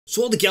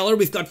So altogether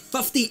we've got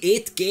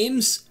 58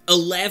 games,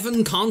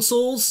 11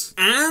 consoles,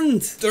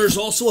 and there's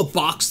also a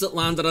box that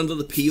landed under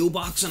the PO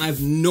box and I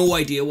have no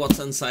idea what's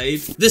inside.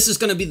 This is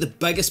going to be the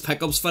biggest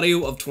pickups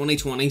video of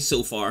 2020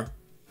 so far.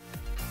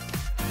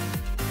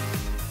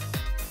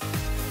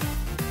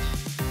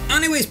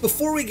 Anyways,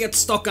 before we get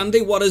stuck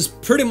into what is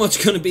pretty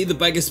much going to be the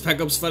biggest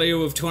pickups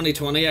video of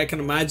 2020, I can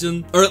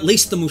imagine, or at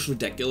least the most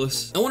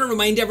ridiculous, I want to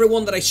remind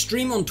everyone that I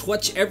stream on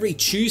Twitch every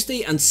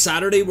Tuesday and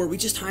Saturday where we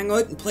just hang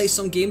out and play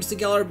some games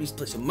together. We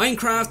play some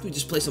Minecraft, we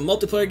just play some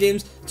multiplayer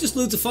games, just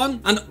loads of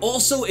fun. And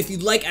also, if you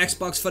like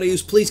Xbox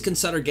videos, please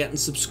consider getting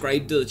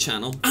subscribed to the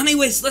channel.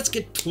 Anyways, let's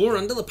get tore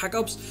into the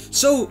pickups.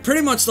 So,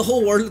 pretty much the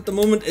whole world at the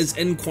moment is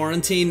in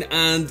quarantine,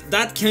 and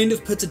that kind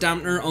of puts a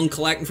dampener on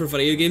collecting for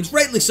video games.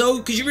 Rightly so,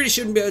 because you really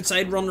shouldn't be outside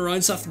running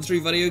around sifting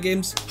through video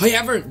games.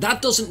 However,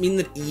 that doesn't mean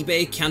that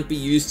eBay can't be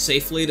used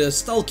safely to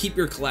still keep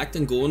your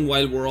collecting going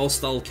while we're all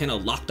still kind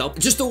of locked up.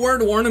 Just a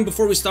word of warning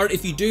before we start: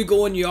 if you do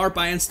go and you are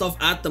buying stuff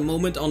at the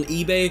moment on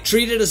eBay,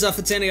 treat it as if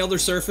it's any other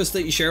surface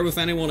that you share with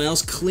anyone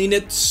else. Clean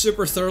it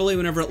super thoroughly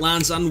whenever it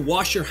lands in.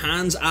 Wash your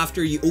hands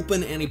after you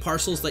open any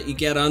parcels that you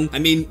get in. I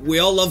mean, we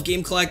all love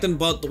game collecting,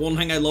 but the one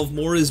thing I love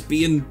more is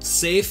being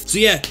safe. So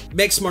yeah,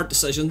 make smart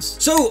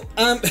decisions. So,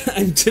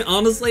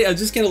 honestly, I'm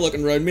just kind of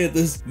looking around me at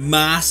this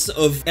mass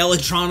of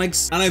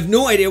electronics and I have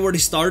no idea where to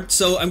start,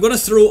 so I'm gonna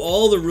throw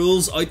all the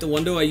rules out the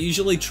window. I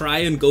usually try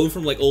and go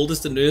from like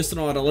oldest to newest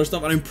and all that other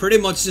stuff, and I'm pretty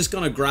much just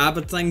gonna grab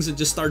at things and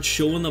just start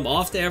showing them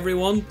off to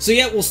everyone. So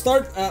yeah, we'll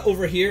start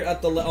over here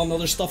at the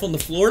other stuff on the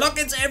floor. Look,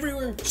 it's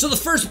everywhere. So the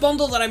first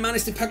bundle that I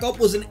managed to pick up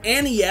was an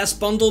NES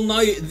bundle.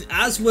 Now,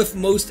 as with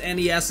most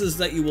NESs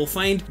that you will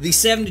find, the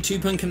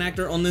 72-pin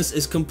connector on this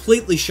is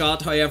completely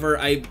shot. However,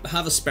 I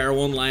have a spare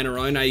one lying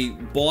around. I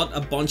bought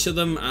a bunch of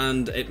them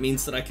and it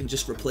means that I can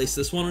just replace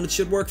this one and it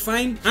should work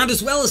fine. And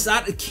as well as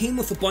that, it came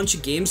with a bunch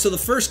of games. So the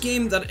first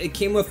game that it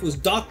came with was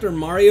Dr.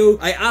 Mario.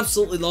 I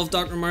absolutely love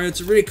Dr. Mario.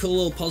 It's a really cool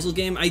little puzzle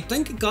game. I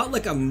think it got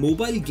like a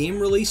mobile game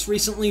release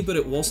recently, but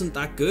it wasn't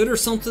that good or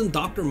something.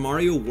 Dr.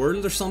 Mario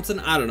World or something,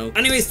 I don't know.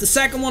 Anyways, the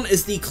second one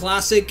is the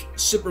classic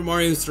Super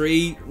Mario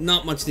 3.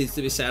 Not much needs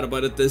to be said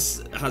about it.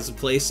 This has a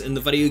place in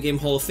the Video Game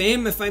Hall of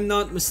Fame, if I'm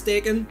not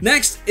mistaken.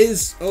 Next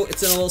is, oh,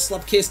 it's in a little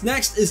slipcase.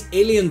 Next is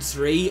Alien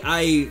 3.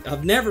 I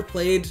have never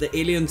played the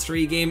Alien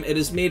 3 game. It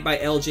is made by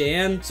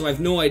LJN, so I have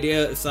no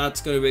idea if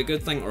that's going to be a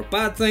good thing or a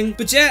bad thing.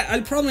 But yeah,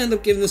 I'll probably end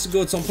up giving this a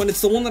go at some point.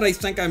 It's the one that I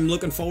think I'm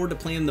looking forward to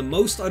playing the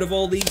most out of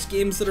all these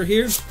games that are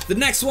here. The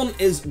next one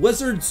is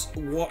Wizards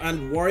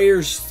and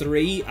Warriors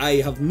 3. I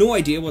have no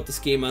idea what this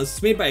game is.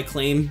 It's made by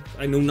Acclaim.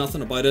 I know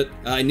nothing about it.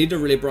 I need to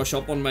really brush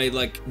up on my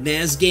like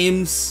NES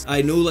games.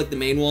 I know like the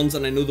main ones,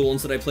 and I know the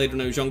ones that I played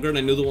when I was younger, and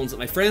I know the ones that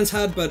my friends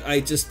had, but I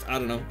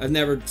don't know. I've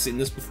never seen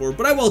this before,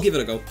 but I will give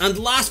it a go. And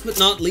last but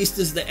not least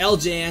is the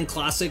LJN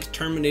classic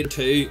Terminator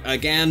 2.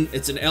 Again,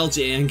 it's an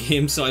LJN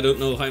game, so I don't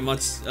know how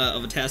much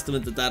of a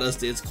testament that is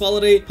to its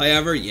quality.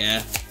 However,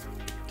 yeah,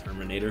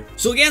 Terminator.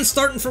 So again,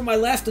 starting from my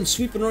left and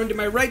sweeping around to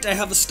my right, I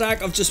have a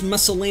stack of just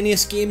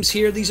miscellaneous games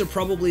here. These are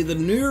probably the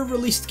newer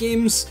released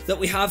games that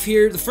we have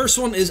here. The first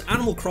one is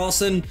Animal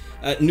Crossing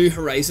New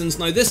Horizons.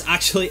 Now, this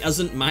actually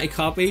isn't my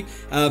copy.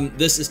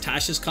 This is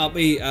Tash's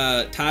copy.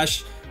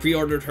 Tash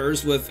pre-ordered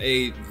hers with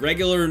a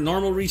regular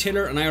normal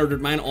retailer and I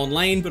ordered mine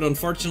online, but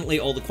unfortunately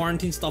all the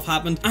quarantine stuff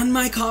happened and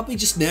my copy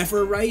just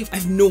never arrived. I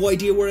have no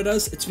idea where it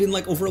is. It's been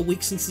like over a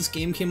week since this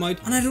game came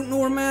out and I don't know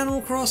where my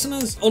Animal Crossing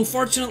is.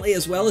 Unfortunately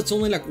as well, it's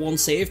only like one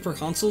save per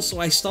console, so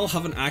I still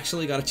haven't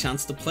actually got a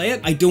chance to play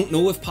it. I don't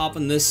know if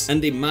popping this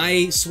into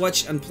my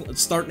Switch and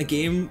starting a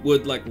game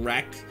would like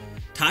wreck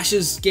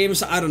Tash's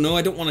games. I don't know.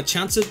 I don't want to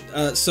chance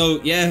it.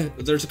 So yeah,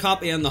 there's a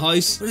copy in the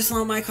house, but it's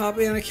not my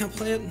copy and I can't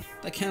play it.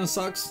 That kind of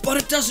sucks. But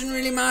it doesn't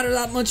really matter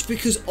that much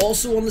because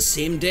also on the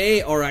same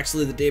day, or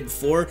actually the day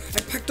before,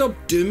 I picked up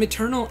Doom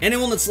Eternal.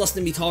 Anyone that's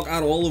listened to me talk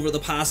at all over the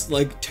past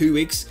like 2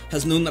 weeks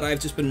has known that I've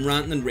just been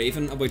ranting and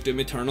raving about Doom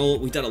Eternal.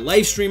 We did a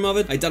live stream of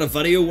it. I did a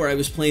video where I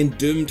was playing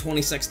Doom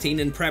 2016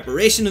 in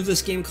preparation of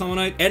this game coming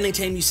out.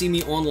 Anytime you see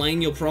me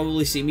online, you'll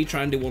probably see me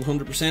trying to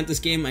 100% this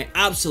game. I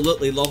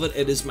absolutely love it.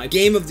 It is my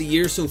game of the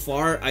year so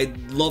far. I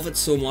love it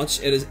so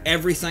much. It is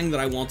everything that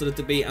I wanted it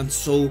to be and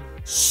so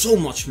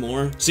much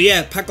more. So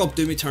yeah, pick up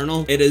Doom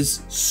Eternal. It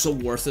is so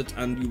worth it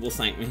and you will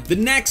thank me. The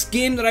next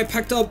game that I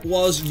picked up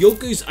was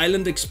Yoku's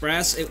Island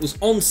Express. It was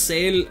on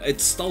sale.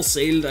 It's still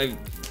sealed. I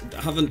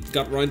haven't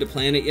got around to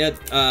playing it yet,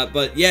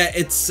 but yeah,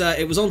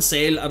 it was on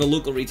sale at a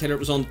local retailer. It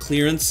was on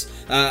clearance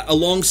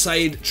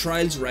alongside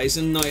Trials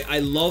Rising. Now, I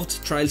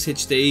loved Trials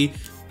HD.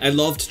 I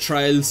loved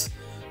Trials,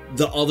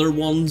 the other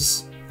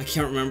ones. I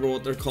can't remember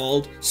what they're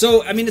called.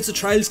 So, I mean, it's a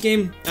Trials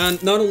game,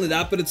 and not only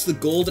that, but it's the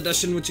Gold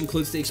Edition, which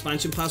includes the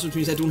expansion pass, which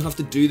means I don't have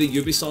to do the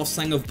Ubisoft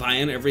thing of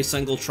buying every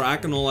single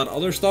track and all that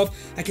other stuff.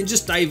 I can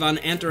just dive in,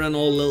 enter in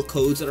all the little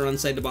codes that are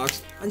inside the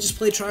box, and just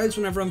play Trials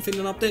whenever I'm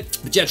feeling an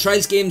update. But yeah,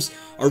 Trials games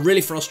are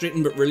really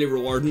frustrating, but really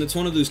rewarding. It's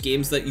one of those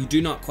games that you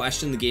do not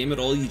question the game at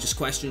all, you just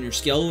question your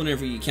skill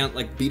whenever you can't,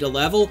 like, beat a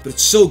level. But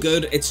it's so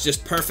good, it's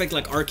just perfect,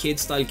 like,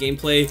 arcade-style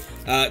gameplay.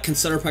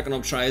 Consider picking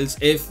up Trials.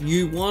 If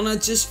you wanna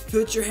just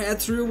put your head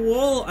through your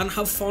wall and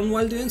have fun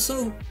while doing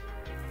so.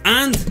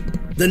 And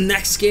the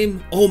next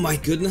game, oh my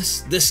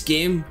goodness, this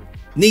game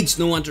needs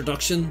no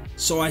introduction,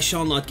 so I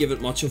shall not give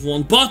it much of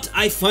one, but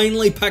I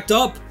finally picked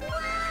up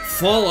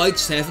Fallout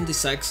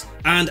 76,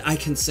 and I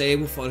can say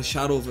without a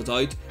shadow of a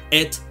doubt,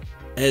 it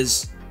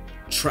is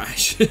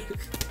trash.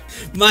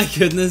 My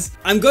goodness.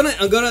 I'm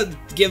gonna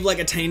give like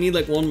a tiny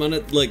 1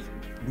 minute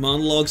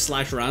monologue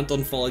 / rant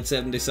on Fallout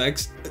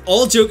 76.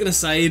 All joking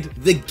aside,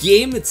 the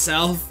game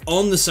itself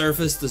on the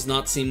surface does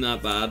not seem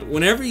that bad.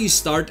 Whenever you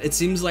start, it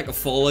seems like a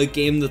Fallout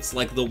game that's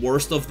like the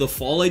worst of the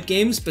Fallout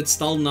games, but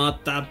still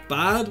not that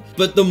bad.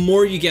 But the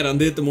more you get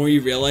into it, the more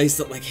you realize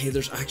that hey,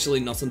 there's actually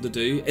nothing to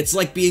do. It's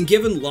like being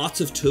given lots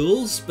of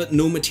tools, but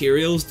no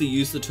materials to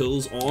use the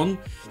tools on.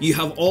 You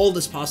have all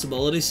this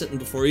possibility sitting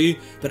before you,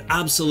 but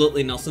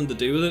absolutely nothing to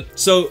do with it.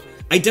 So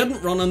I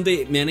didn't run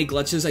into many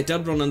glitches. I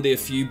did run into a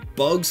few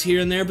bugs here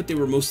and there, but they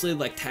were mostly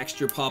like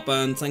texture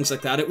pop-in, things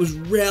like that. It was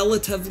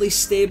relatively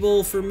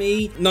stable for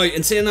me. Now,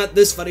 in saying that,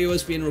 this video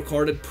is being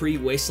recorded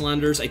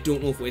pre-Wastelanders. I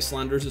don't know if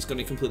Wastelanders is going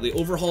to completely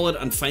overhaul it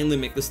and finally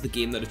make this the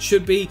game that it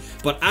should be,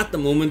 but at the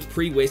moment,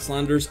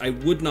 pre-Wastelanders, I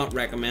would not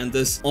recommend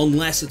this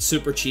unless it's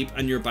super cheap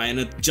and you're buying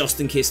it just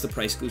in case the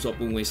price goes up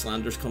when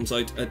Wastelanders comes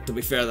out. To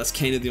be fair, that's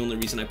kind of the only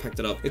reason I picked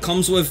it up. It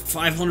comes with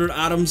 500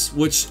 atoms,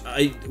 which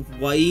the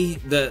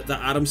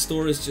atom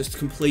store is just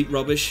complete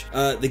rubbish.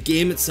 The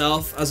game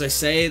itself, as I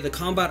say, the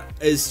combat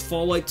is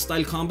Fallout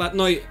style combat.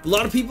 Now, a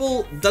lot of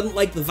people didn't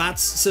like the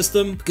VATS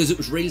system because it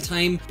was real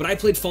time, but I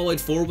played Fallout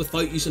 4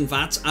 without using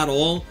VATS at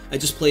all. I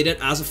just played it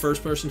as a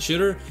first person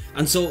shooter,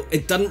 and so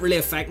it didn't really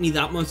affect me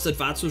that much that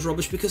VATS was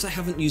rubbish because I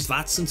haven't used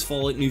VATS since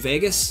Fallout New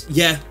Vegas.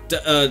 Yeah,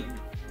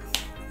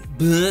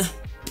 bleh.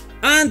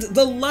 And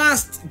the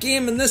last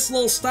game in this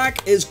little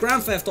stack is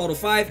Grand Theft Auto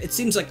 5. It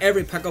seems like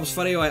every pickups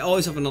video I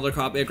always have another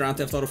copy of Grand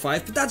Theft Auto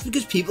 5, but that's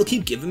because people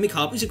keep giving me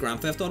copies of Grand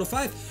Theft Auto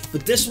 5.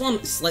 But this one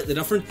is slightly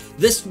different.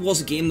 This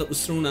was a game that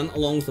was thrown in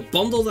along with the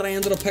bundle that I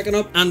ended up picking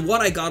up, and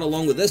what I got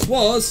along with this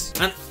was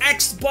an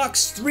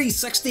Xbox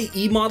 360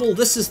 E-model.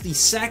 This is the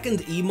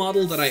second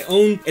E-model that I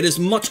own. It is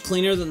much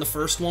cleaner than the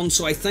first one,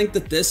 so I think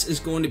that this is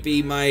going to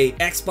be my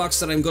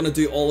Xbox that I'm going to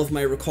do all of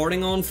my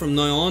recording on from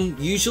now on.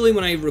 Usually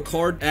when I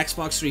record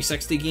Xbox 360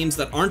 games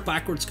that aren't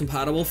backwards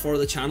compatible for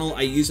the channel,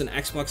 I use an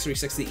Xbox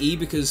 360E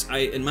because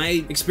in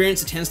my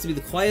experience, it tends to be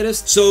the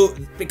quietest. So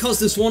because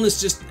this one is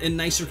just in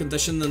nicer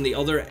condition than the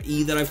other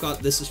E that I've got,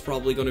 this is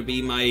probably going to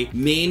be my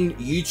main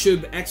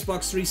YouTube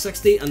Xbox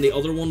 360, and the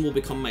other one will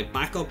become my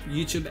backup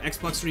YouTube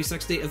Xbox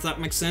 360, if that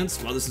makes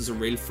sense. Well, this is a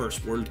real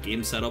first world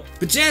game setup.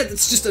 But yeah,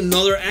 it's just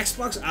another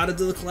Xbox added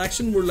to the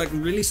collection. We're like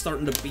really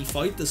starting to beef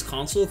out this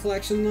console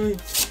collection now.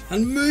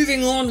 And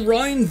moving on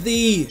round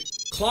the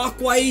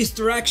clockwise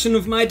direction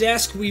of my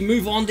desk, we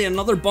move on to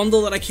another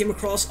bundle that I came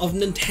across of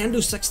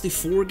Nintendo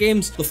 64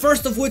 games. The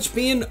first of which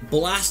being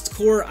Blast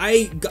Corps.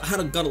 I got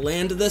a lay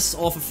into this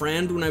off a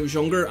friend when I was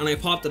younger, and I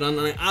popped it in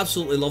and I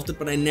absolutely loved it,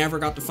 but I never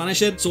got to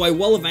finish it. So I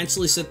will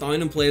eventually sit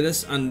down and play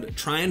this and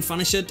try and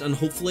finish it, and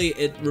hopefully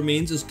it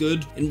remains as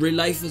good in real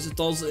life as it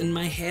does in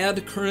my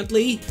head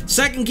currently.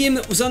 Second game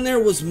that was on there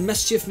was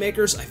Mischief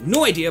Makers. I have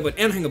no idea about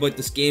anything about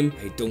this game.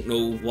 I don't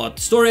know what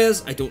the story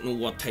is. I don't know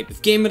what type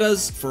of game it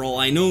is. For all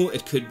I know,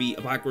 it could be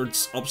a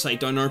backwards, upside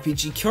down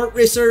RPG kart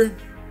racer.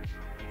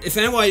 If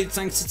anyone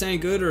thinks it's any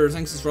good or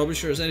thinks it's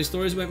rubbish or has any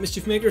stories about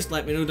Mischief Makers,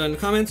 let me know down in the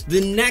comments.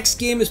 The next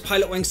game is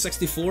Pilot Wings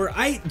 64.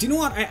 Do you know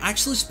what? I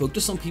actually spoke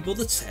to some people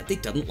that said they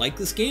didn't like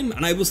this game,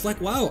 and I was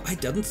like, wow, I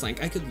didn't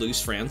think I could lose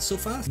friends so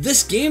fast.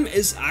 This game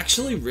is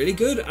actually really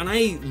good, and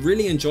I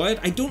really enjoy it.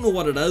 I don't know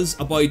what it is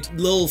about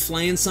little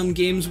flying sim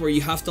games where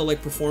you have to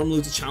like perform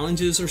loads of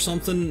challenges or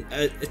something.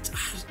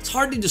 It's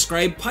hard to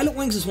describe. Pilot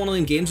Wings is one of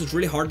them games that's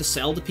really hard to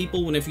sell to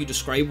people whenever you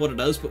describe what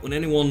it is, but when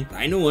anyone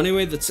I know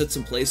anyway that sits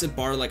and plays it,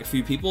 bar like a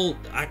few people,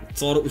 I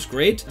thought it was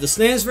great. The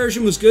SNES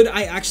version was good.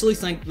 I actually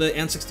think the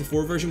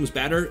N64 version was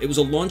better. It was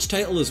a launch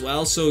title as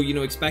well, so you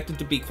know, expected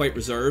to be quite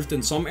reserved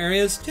in some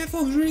areas. I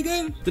thought it was really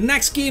good. The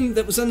next game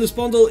that was in this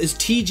bundle is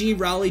TG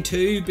Rally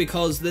 2,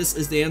 because this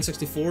is the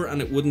N64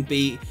 and it wouldn't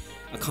be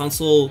a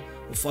console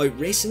without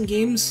racing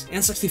games.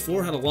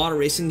 N64 had a lot of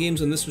racing games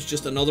and this was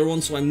just another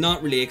one, so I'm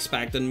not really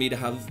expecting me to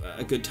have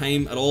a good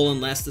time at all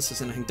unless this is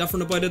anything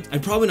different about it.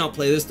 I'd probably not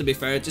play this, to be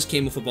fair. It just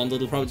came with a bundle.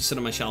 It'll probably just sit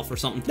on my shelf or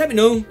something. Let me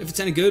know if it's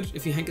any good,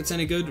 if you think it's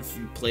any good, if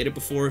you played it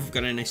before, if you've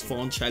got any nice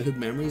fond childhood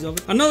memories of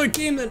it. Another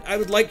game that I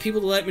would like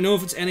people to let me know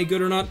if it's any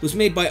good or not was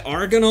made by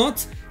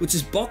Argonaut, which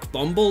is Buck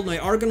Bumble. Now,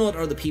 Argonaut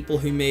are the people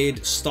who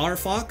made Star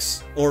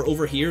Fox, or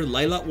over here,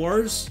 Lilac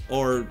Wars,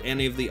 or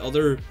any of the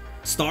other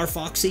Star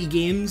Foxy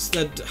games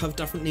that have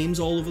different names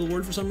all over the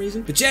world for some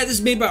reason. But yeah, this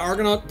is made by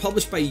Argonaut,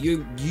 published by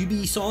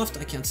Ubisoft.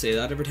 I can't say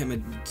that. Every time I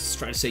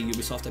try to say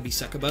Ubisoft, I'd be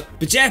sick of it.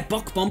 But yeah,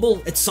 Buck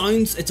Bumble. It's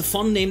a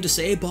fun name to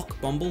say. Buck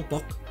Bumble,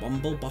 Buck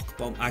Bumble, Buck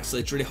Bumble.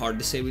 Actually, it's really hard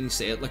to say when you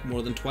say it like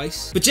more than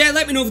twice. But yeah,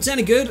 let me know if it's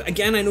any good.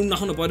 Again, I know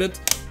nothing about it,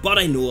 but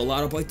I know a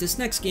lot about this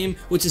next game,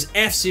 which is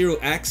F-Zero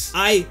X.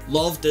 I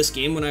loved this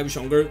game when I was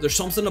younger. There's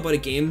something about a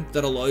game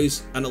that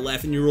allows an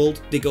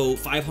 11-year-old to go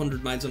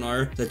 500 miles an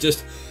hour that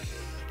just...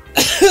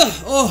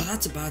 oh,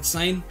 that's a bad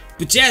sign.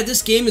 But yeah,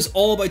 this game is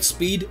all about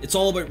speed. It's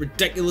all about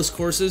ridiculous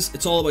courses.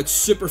 It's all about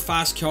super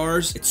fast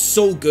cars. It's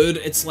so good.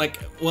 It's like,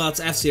 well, it's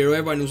F-Zero.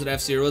 Everybody knows what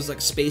F-Zero is, like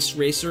a space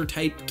racer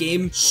type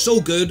game. So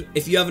good.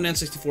 If you have an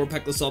N64,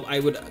 pick this up. I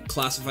would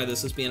classify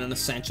this as being an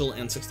essential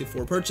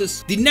N64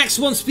 purchase. The next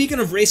one, speaking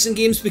of racing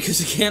games,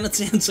 because again, it's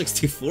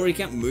N64, you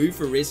can't move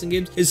for racing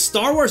games, is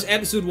Star Wars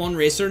Episode 1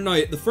 Racer.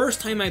 Now, the first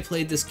time I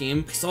played this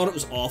game, I thought it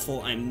was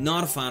awful. I'm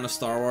not a fan of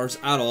Star Wars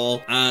at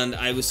all, and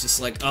I was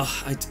just like,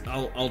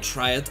 oh, I'll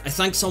try it. I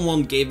think someone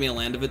gave me a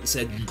land of it and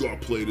said, you gotta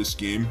play this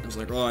game. I was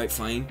like, alright,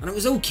 fine. And it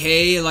was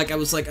okay. Like, I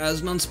was like,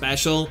 it's none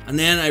special. And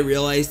then I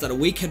realized that a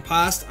week had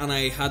passed and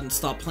I hadn't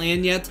stopped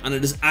playing yet, and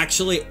it is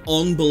actually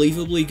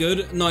unbelievably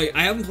good. Now,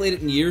 I haven't played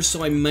it in years,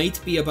 so I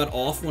might be a bit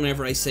off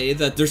whenever I say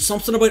that there's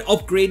something about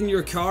upgrading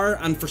your car,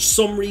 and for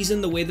some reason,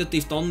 the way that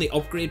they've done the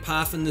upgrade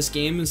path in this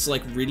game is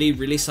like really,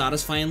 really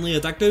satisfyingly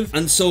addictive.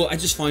 And so I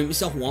just found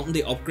myself wanting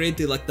to upgrade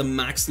to like the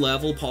max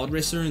level pod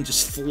racer and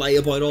just fly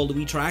about all the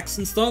wee tracks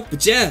and stuff.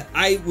 But yeah,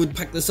 I would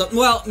pick this up.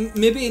 Well,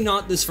 maybe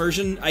not this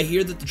version. I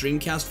hear that the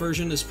Dreamcast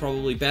version is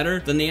probably better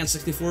than the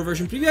N64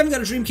 version, but if you haven't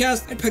got a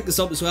Dreamcast, I'd pick this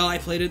up as well. I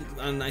played it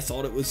and I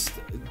thought it was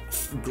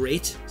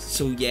great,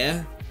 so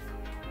yeah.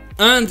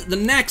 And the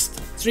next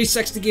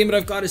 360 game that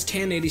I've got is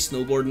 1080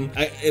 Snowboarding.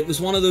 It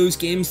was one of those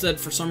games that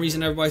for some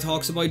reason everybody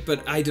talks about,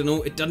 but I don't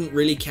know, it didn't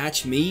really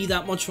catch me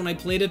that much when I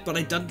played it, but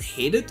I didn't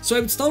hate it. So I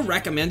would still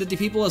recommend it to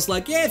people as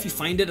like, yeah, if you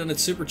find it and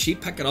it's super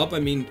cheap, pick it up. I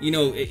mean, you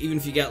know, even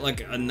if you get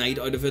like a night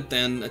out of it,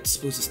 then I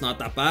suppose it's not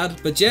that bad.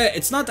 But yeah,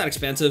 it's not that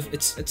expensive.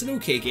 It's an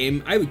okay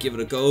game. I would give it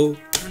a go.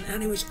 And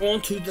anyways,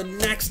 on to the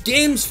next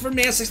games from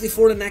the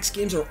N64. The next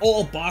games are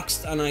all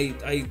boxed, and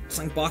I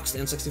think boxed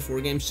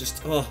N64 games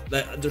just,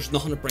 there's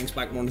nothing that brings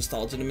back more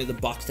nostalgia to me than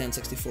boxed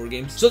N64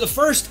 games. So the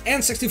first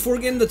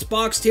N64 game that's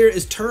boxed here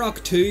is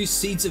Turok 2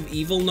 Seeds of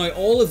Evil. Now,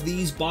 all of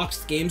these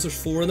boxed games,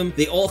 there's 4 of them.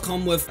 They all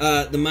come with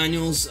the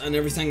manuals and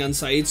everything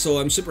inside, so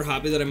I'm super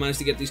happy that I managed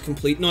to get these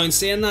complete. Now, in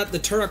saying that, the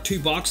Turok 2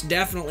 box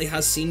definitely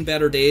has seen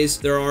better days.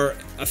 There are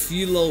a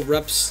few little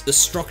rips. The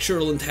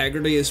structural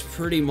integrity is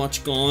pretty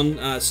much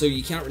gone, so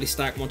you can't really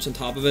stack much on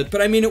top of it.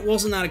 But I mean, it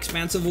wasn't that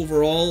expensive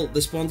overall,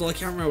 this bundle. I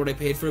can't remember what I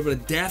paid for it, but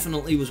it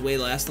definitely was way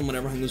less than what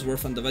everything was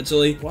worth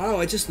individually. Wow,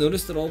 I just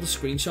noticed that all the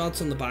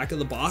screenshots on the back of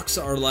the box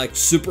are like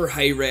super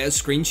high-res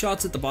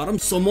screenshots at the bottom.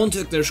 Someone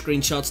took their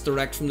screenshots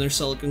direct from their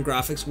Silicon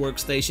Graphics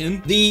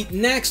workstation. The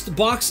next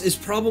box is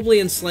probably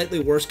in slightly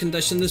worse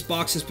condition. This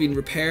box has been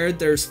repaired.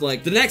 There's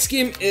like, the next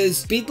game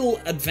is Beetle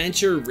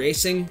Adventure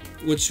Racing,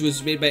 which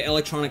was made by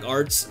Electronic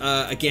Arts.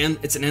 Again,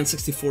 it's an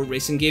N64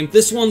 racing game.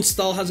 This one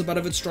still has a bit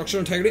of its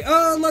structural integrity.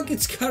 Oh, look,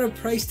 it's got a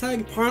price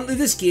tag. Apparently,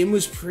 this game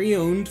was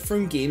pre-owned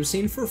from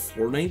GameScene for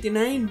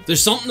 $4.99.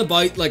 There's something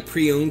about like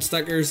pre-owned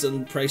stickers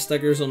and price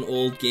stickers on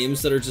old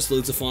games that are just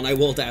loads of fun. I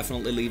will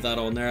definitely leave that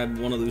on there.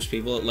 I'm one of those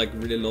people that like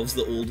really loves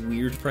the old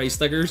weird price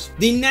stickers.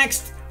 The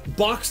next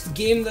boxed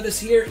game that is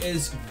here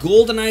is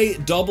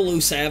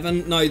GoldenEye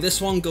 007. Now, this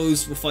one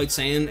goes without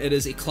saying, it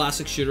is a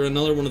classic shooter,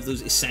 another one of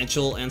those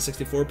essential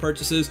N64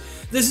 purchases.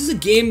 This is a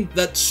game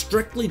that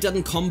strictly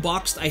didn't come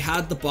boxed. I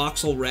had the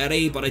box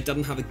already, but I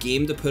didn't have a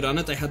game to put on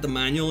it. I had the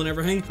manual and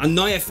everything, and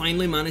now I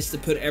finally managed to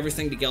put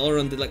everything together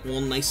into like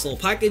one nice little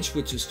package,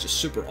 which is just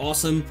super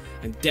awesome.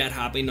 I'm dead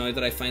happy now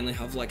that I finally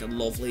have like a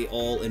lovely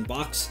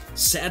all-in-box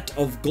set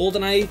of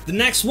GoldenEye. The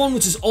next one,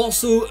 which is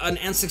also an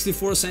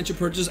N64 essential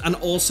purchase, and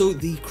also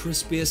the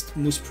crispiest,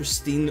 most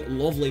pristine,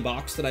 lovely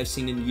box that I've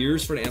seen in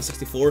years for the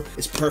N64,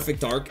 is Perfect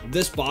Dark.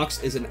 This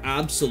box is an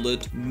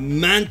absolute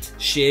mint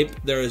shape.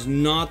 There is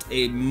not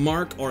a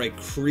mark or a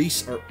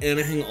crease or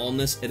anything on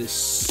this. It is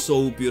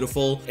so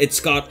beautiful. It's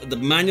got the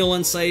manual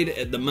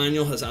inside. The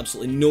manual has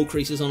absolutely no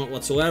creases on it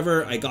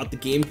whatsoever. I got the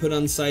game put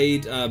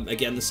inside.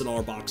 Again, this is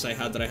another box I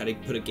had that I had to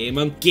put a game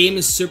in. Game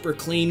is super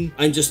clean.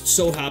 I'm just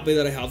so happy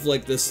that I have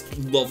like this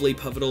lovely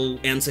pivotal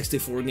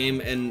N64 game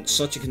in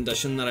such a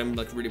condition that I'm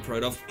like really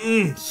proud of.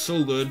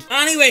 So good.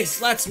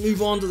 Anyways, let's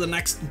move on to the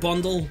next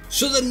bundle.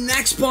 So the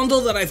next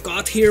bundle that I've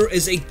got here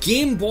is a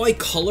Game Boy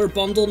Color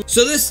bundle.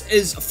 So this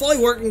is a fully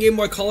working Game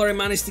Boy Color I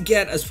managed to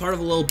get as part of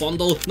a little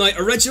bundle. Now,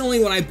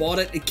 originally when I bought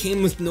it, it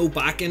came with no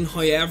back-in.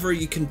 However,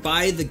 you can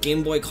buy the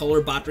Game Boy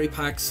Color battery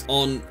packs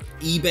on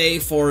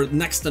eBay for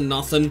next to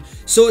nothing,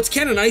 so it's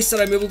kind of nice that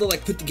I'm able to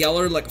like put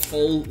together like a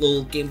full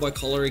little Game Boy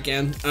Color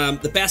again.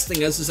 The best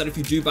thing is that if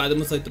you do buy them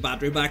without the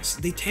battery packs,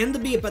 they tend to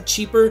be a bit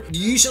cheaper.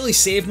 You usually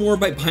save more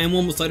by buying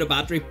one without a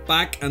battery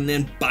pack and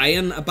then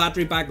buying a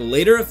battery pack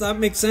later, if that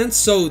makes sense,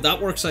 so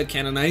that works out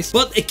kind of nice.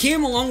 But it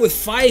came along with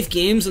 5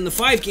 games, and the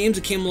 5 games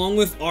it came along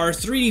with are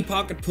 3D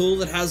Pocket Pool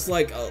that has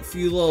like a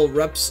few little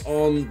rips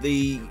on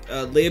the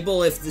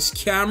label. If this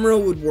camera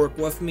would work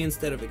with me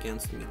instead of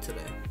against me today.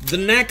 The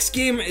next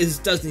game is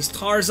Disney's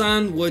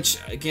Tarzan, which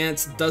again,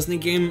 it's a Disney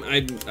game.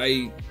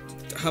 I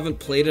haven't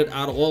played it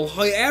at all.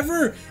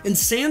 However, in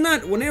saying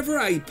that, whenever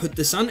I put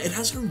this on, it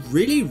has a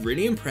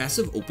really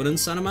impressive opening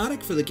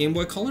cinematic for the Game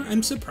Boy Color.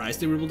 I'm surprised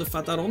they were able to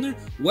fit that on there.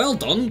 Well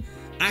done.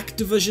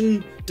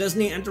 Activision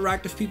Disney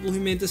Interactive people who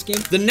made this game.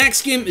 The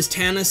next game is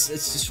Tennis.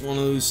 It's just one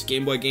of those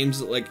Game Boy games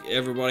that like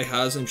everybody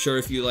has. I'm sure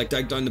if you like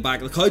dig down the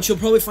back of the couch, you'll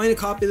probably find a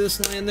copy of this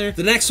lying there.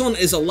 The next one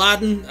is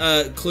Aladdin.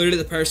 Clearly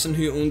the person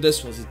who owned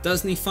this was a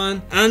Disney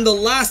fan. And the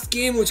last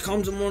game, which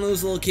comes in one of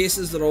those little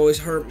cases that always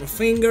hurt my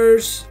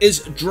fingers, is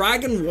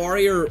Dragon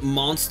Warrior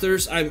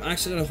Monsters. I'm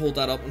actually gonna hold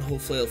that up and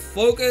hopefully it'll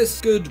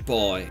focus. Good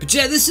boy. But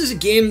yeah, this is a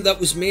game that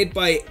was made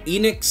by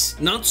Enix,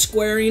 not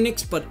Square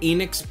Enix, but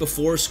Enix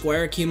before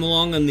Square came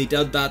along and they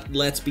did that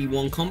Let's Be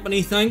One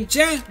Company thing.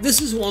 Yeah,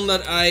 this is one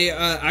that I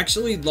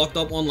actually looked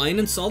up online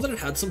and saw that it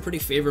had some pretty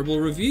favorable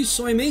reviews,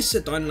 so I may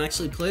sit down and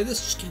actually play this.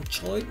 Just can't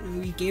chill out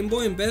on the Game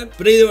Boy in bed.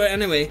 But either way,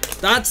 anyway,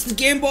 that's the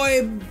Game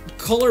Boy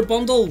Color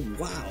bundle.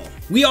 Wow.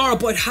 We are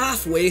about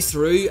halfway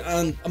through,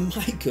 and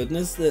my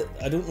goodness, that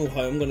I don't know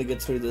how I'm going to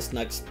get through this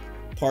next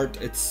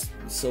part. It's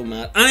so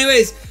mad.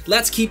 Anyways,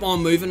 let's keep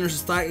on moving. There's a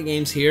stack of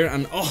games here,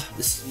 and oh,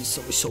 this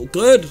is so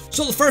good.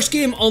 So the first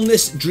game on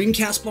this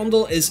Dreamcast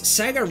bundle is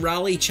Sega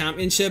Rally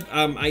Championship.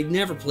 I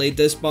never played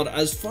this, but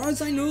as far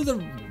as I know,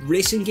 the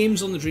racing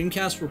games on the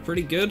Dreamcast were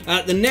pretty good.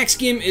 The next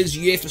game is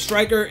UEFA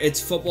Striker.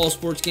 It's a football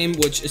sports game,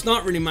 which is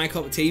not really my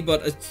cup of tea,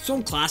 but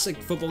some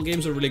classic football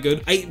games are really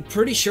good. I'm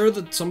pretty sure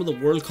that some of the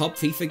World Cup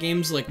FIFA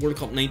games, like World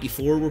Cup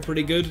 94, were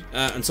pretty good,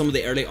 and some of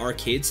the early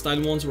arcade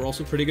style ones were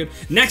also pretty good.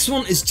 Next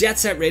one is Jet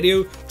Set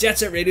Radio. Jet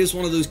Set Radio is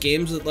one of those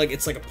games that like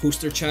it's like a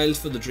poster child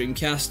for the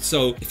Dreamcast,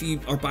 so if you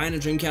are buying a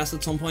Dreamcast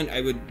at some point,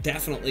 I would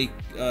definitely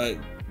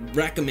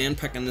recommend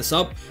picking this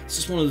up. It's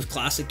just one of those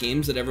classic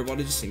games that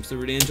everybody just seems to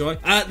really enjoy.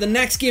 The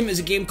next game is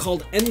a game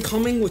called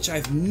Incoming, which I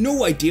have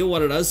no idea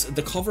what it is.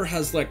 The cover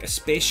has like a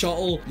space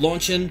shuttle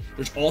launching.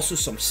 There's also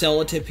some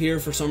sellotip here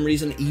for some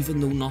reason, even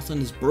though nothing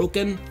is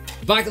broken.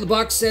 The back of the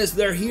box says,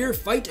 they're here,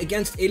 fight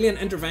against alien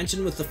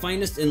intervention with the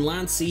finest in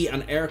land, sea,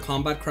 and air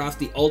combat craft,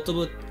 the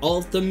ultimate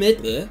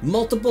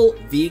multiple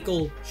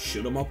vehicle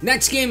shoot 'em up.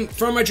 Next game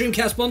from my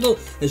Dreamcast bundle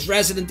is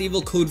Resident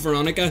Evil Code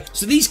Veronica.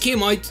 So these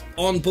came out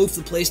on both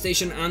the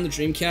PlayStation and the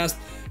Dreamcast,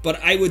 but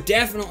I would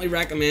definitely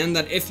recommend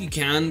that if you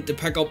can, to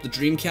pick up the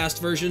Dreamcast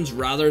versions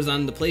rather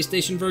than the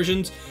PlayStation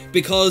versions,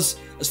 because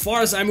as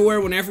far as I'm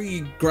aware, whenever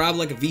you grab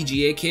like a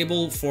VGA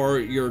cable for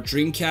your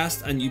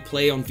Dreamcast and you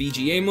play on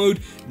VGA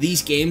mode,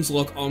 these games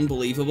look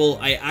unbelievable.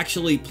 I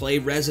actually play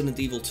Resident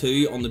Evil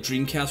 2 on the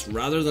Dreamcast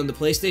rather than the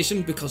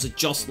PlayStation because it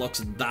just looks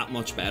that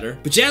much better.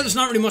 But yeah, there's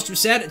not really much to be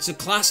said. It's a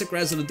classic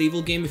Resident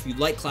Evil game. If you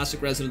like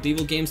classic Resident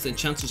Evil games, then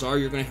chances are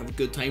you're going to have a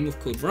good time with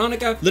Code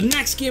Veronica. The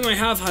next game I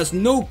have has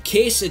no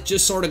case. It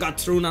just sort of got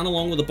thrown on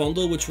along with the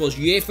bundle, which was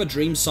UEFA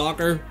Dream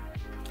Soccer.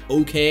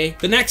 Okay.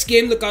 The next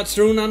game that got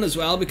thrown on as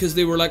well, because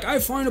they were like, I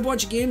found a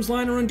bunch of games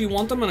lying around, do you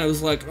want them? And I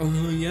was like,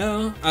 oh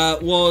yeah,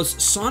 was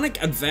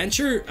Sonic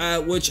Adventure,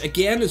 which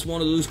again is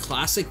one of those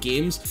classic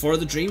games for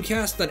the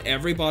Dreamcast that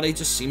everybody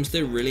just seems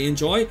to really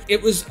enjoy.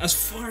 It was, as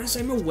far as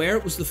I'm aware,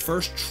 it was the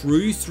first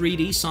true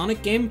 3D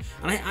Sonic game,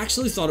 and I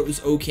actually thought it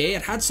was okay.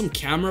 It had some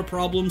camera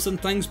problems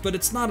and things, but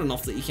it's not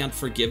enough that you can't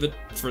forgive it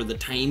for the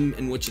time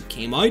in which it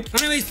came out.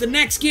 Anyways, the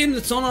next game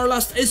that's on our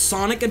list is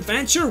Sonic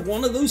Adventure,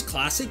 one of those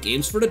classic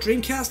games for the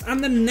Dreamcast.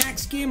 And the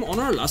next game on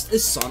our list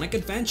is Sonic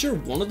Adventure,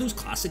 one of those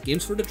classic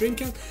games for the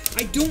Dreamcast.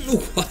 I don't know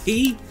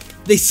why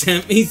they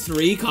sent me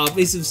 3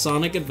 copies of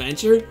Sonic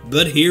Adventure,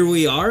 but here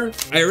we are.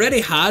 I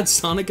already had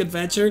Sonic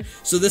Adventure,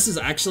 so this is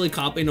actually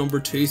copy number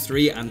 2,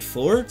 3, and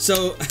 4.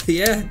 So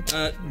yeah,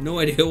 no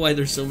idea why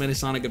there's so many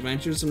Sonic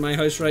Adventures in my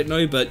house right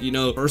now, but you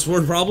know, first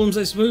world problems,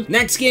 I suppose.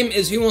 Next game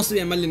is Who Wants to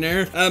Be a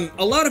Millionaire.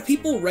 A lot of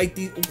people write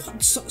these.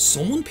 What?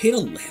 Someone paid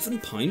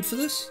 £11 for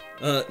this?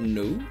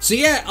 No. So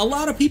yeah, a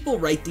lot of people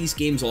write these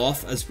games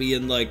off as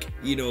being like,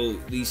 you know,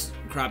 these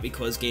crappy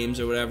quiz games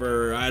or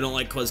whatever. I don't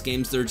like quiz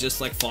games, they're just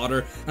like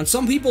fodder. And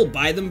some people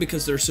buy them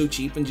because they're so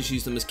cheap and just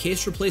use them as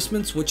case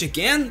replacements, which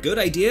again, good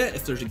idea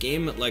if there's a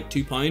game at like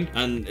 £2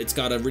 and it's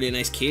got a really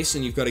nice case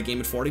and you've got a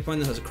game at £40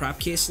 that has a crap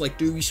case, like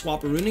do we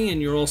swap a Rooney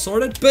and you're all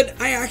sorted. But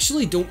I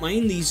actually don't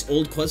mind these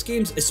old quiz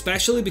games,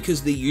 especially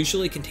because they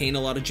usually contain a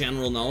lot of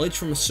general knowledge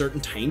from a certain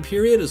time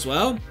period as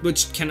well,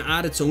 which can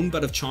add its own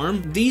bit of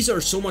charm. These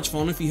are so much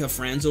fun if you have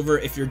friends over.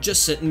 If you're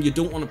just sitting, you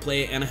don't want to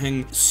play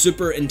anything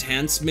super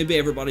intense, maybe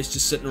everybody's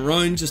just sitting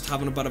around just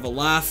having a bit of a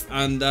laugh,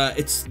 and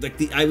it's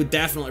like I would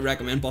definitely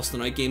recommend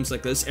busting out games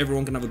like this.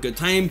 Everyone can have a good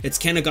time. It's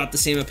kind of got the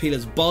same appeal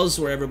as Buzz,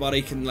 where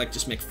everybody can like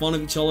just make fun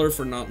of each other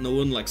for not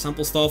knowing like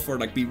simple stuff, or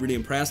like be really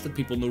impressed that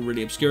people know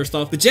really obscure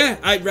stuff. But yeah,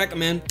 I'd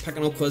recommend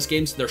picking up quiz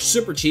games. They're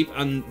super cheap,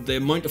 and the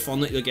amount of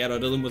fun that you'll get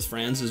out of them with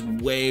friends is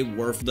way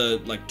worth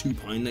the like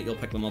 £2 that you'll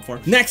pick them up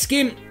for. Next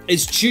game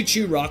is Choo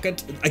Choo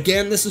Rocket.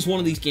 Again, this is one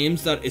of these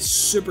games that is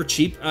super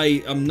cheap.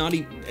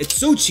 It's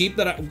so cheap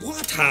that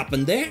what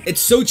happened there?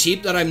 It's so cheap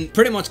that I'm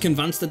pretty much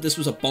convinced that this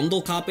was a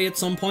bundle copy at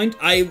some point.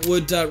 I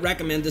would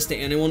recommend this to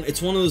anyone.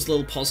 It's one of those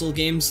little puzzle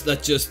games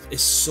that just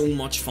is so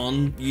much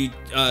fun. You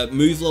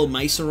move little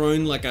mice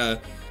around like a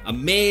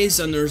maze,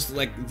 and there's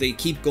like they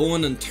keep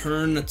going and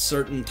turn at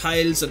certain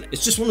tiles, and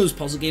it's just one of those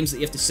puzzle games that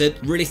you have to sit,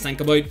 really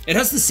think about. It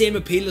has the same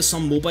appeal as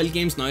some mobile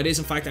games nowadays.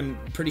 In fact, I'm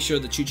pretty sure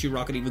that Choo Choo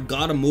Rocket even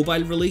got a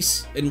mobile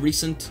release in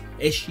recent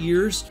 4-ish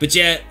years. But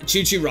yeah,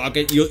 Choo Choo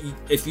Rocket,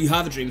 if you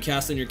have a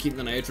Dreamcast and you're keeping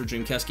an eye out for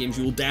Dreamcast games,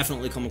 you will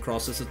definitely come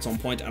across this at some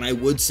point, and I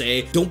would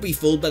say don't be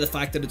fooled by the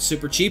fact that it's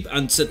super cheap,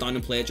 and sit down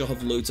and play it. You'll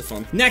have loads of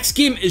fun. Next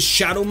game is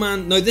Shadow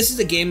Man. Now this is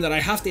a game that I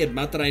have to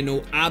admit that I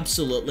know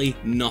absolutely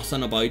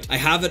nothing about. I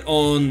have it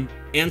on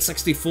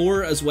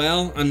N64 as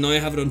well, and now I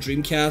have it on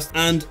Dreamcast,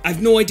 and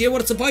I've no idea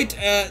what it's about.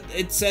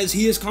 It says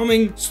he is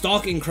coming,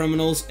 stalking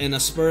criminals in a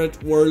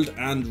spirit world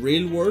and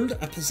real world.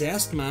 A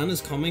possessed man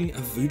is coming, a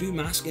voodoo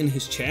mask in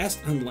his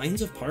chest, and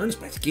lines of power in his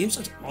back. The game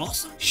sounds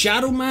awesome.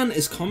 Shadow Man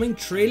is coming,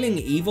 trailing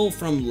evil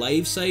from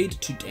live side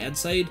to dead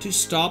side to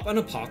stop an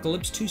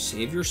apocalypse to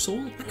save your soul.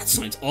 And that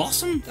sounds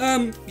awesome.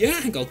 Yeah,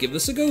 I think I'll give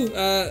this a go.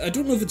 I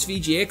don't know if it's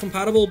VGA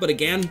compatible, but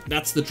again,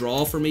 that's the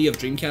draw for me of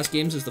Dreamcast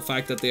games, is the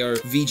fact that they are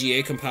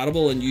VGA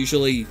compatible and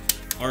usually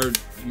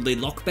they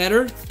look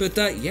better. But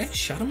yeah,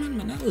 Shadow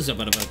Man, that was a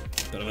bit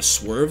of a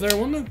swerve there,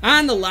 wasn't it?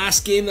 And the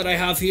last game that I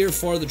have here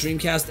for the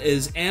Dreamcast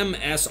is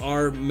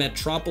MSR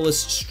Metropolis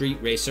Street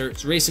Racer.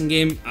 It's a racing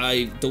game.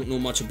 I don't know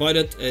much about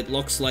it. It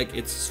looks like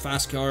it's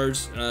fast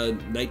cars,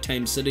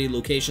 nighttime city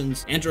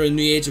locations. Enter a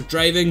new age of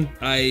driving.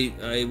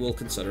 I will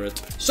consider it.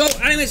 So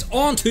anyways,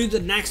 on to the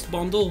next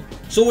bundle.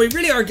 So we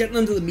really are getting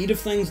into the meat of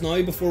things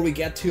now before we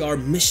get to our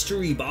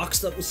mystery box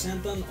that was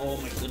sent in. Oh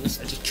my goodness,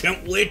 I just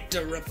can't wait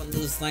to rip into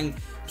this thing.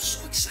 I'm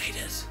so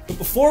excited. But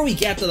before we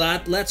get to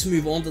that, let's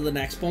move on to the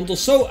next bundle.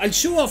 So I'll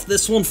show off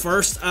this one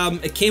first.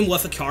 It came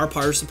with a car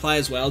power supply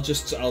as well,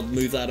 just I'll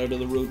move that out of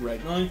the road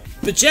right now.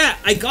 But yeah,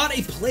 I got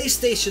a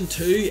PlayStation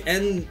 2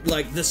 in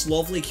like this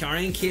lovely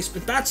carrying case,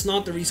 but that's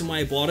not the reason why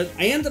I bought it.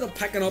 I ended up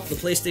picking up the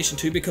PlayStation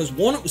 2 because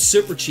one, it was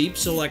super cheap,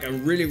 so like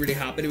I'm really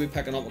happy to be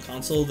picking up a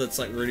console that's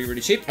like really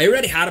cheap. I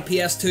already had a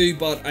PS2,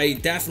 but I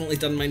definitely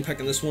didn't mind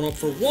picking this one up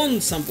for one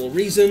simple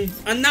reason,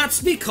 and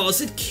that's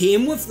because it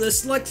came with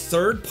this like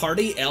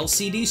third-party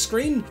LCD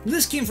screen.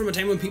 This came from a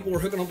time when people were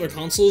hooking up their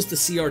consoles to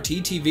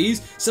CRT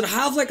TVs, so to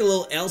have like a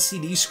little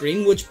LCD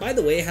screen, which by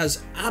the way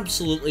has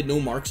absolutely no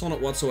marks on it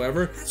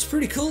whatsoever, that's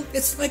pretty cool.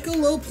 It's like a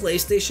little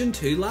PlayStation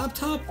 2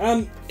 laptop.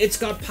 It's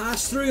got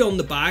pass-through on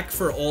the back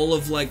for all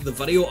of like the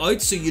video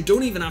out, so you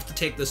don't even have to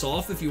take this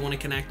off if you want to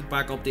connect it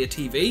back up to a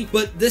TV.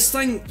 But this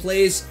thing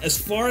plays, as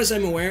far as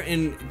I'm aware,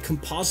 in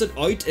composite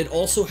out. It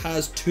also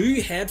has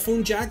 2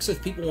 headphone jacks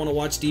if people want to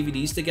watch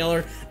DVDs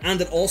together,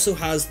 and it also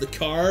has the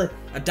car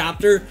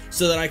adapter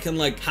so that I can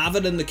like have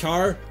it in the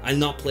car. I'll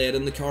not play it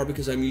in the car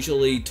because I'm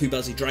usually too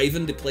busy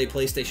driving to play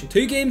PlayStation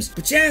 2 games.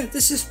 But yeah,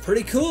 this is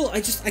pretty cool.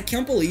 I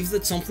can't believe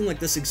that something like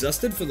this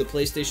existed for the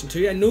PlayStation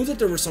 2. I know that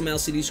there were some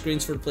LCD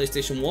screens for the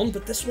PlayStation 1,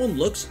 but this one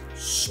looks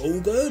so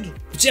good.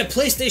 But yeah,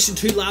 PlayStation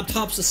 2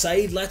 laptops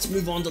aside, let's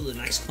move on to the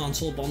next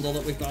console bundle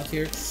that we've got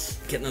here.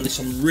 Getting into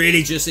some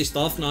really juicy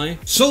stuff now.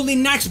 So the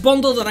next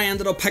bundle that I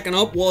ended up picking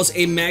up was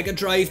a Mega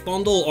Drive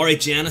bundle, or a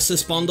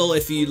Genesis bundle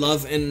if you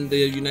live in the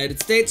United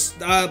States.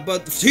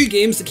 But the 2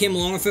 games that came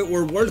along with it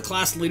were World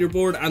Class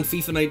Leaderboard and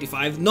FIFA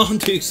 95. Nothing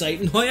too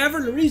exciting.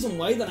 However, the reason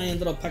why that I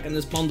ended up picking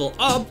this bundle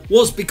up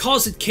was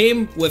because it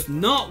came with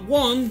not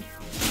 1,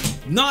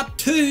 not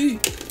 2,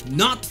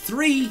 not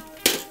 3,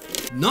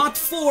 not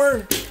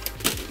 4,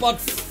 but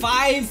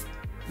 5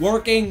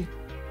 working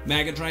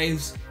Mega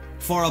Drives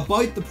for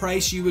about the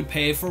price you would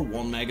pay for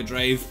 1 Mega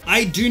Drive.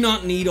 I do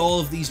not need all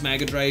of these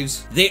Mega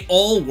Drives. They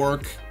all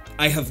work.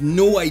 I have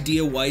no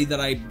idea why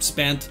that I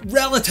spent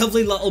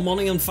relatively little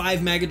money on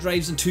 5 Mega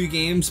Drives and 2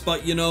 games,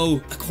 but you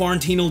know, a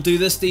quarantine will do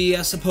this to you,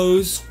 I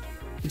suppose.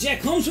 But yeah,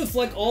 it comes with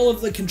like all of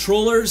the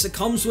controllers, it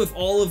comes with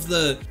all of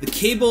the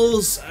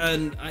cables,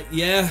 and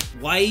yeah,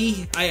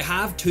 why? I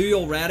have 2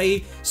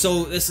 already,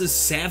 so this is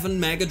 7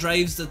 Mega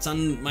Drives that's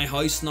in my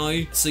house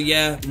now. So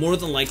yeah, more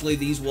than likely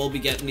these will be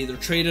getting either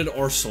traded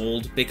or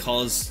sold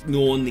because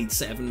no one needs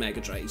 7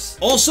 Mega Drives.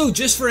 Also,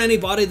 just for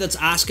anybody that's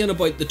asking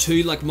about the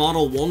 2 like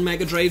Model 1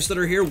 Mega Drives that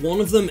are here, one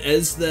of them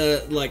is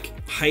the like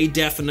high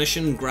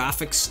definition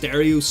graphics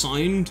stereo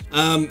sound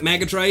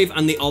Mega Drive,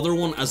 and the other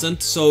one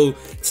isn't, so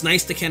it's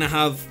nice to kind of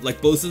have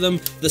like both of them.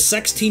 The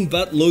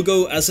 16-bit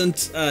logo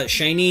isn't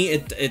shiny.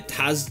 It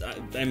has,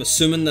 I'm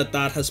assuming that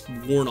has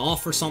worn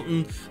off or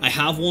something. I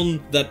have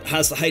one that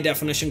has the high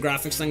definition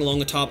graphics thing along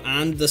the top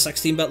and the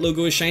 16-bit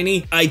logo is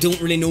shiny. I don't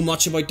really know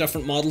much about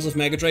different models of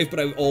Mega Drive, but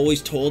I'm always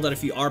told that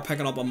if you are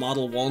picking up a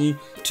Model 1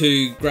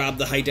 to grab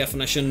the high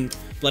definition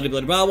bloody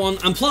blah one.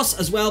 And plus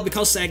as well,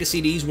 because Sega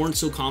CDs weren't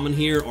so common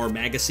here, or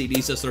Mega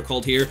CDs as they're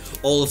called here,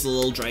 all of the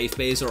little drive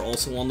bays are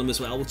also on them as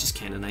well, which is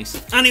kind of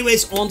nice.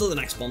 Anyways, on to the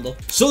next bundle.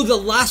 So the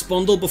last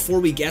bundle before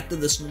we get to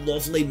this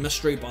lovely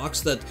mystery box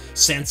that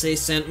Sensei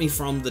sent me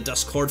from the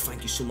Discord.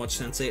 Thank you so much,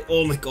 Sensei.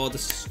 Oh my god,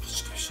 this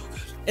is so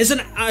good. Is an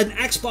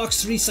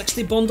Xbox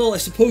 360 bundle. I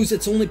suppose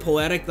it's only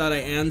poetic that I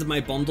end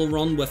my bundle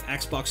run with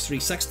Xbox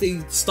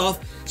 360 stuff.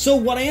 So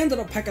what I ended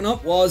up picking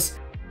up was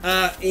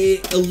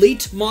a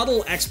Elite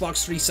model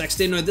Xbox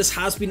 360. Now this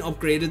has been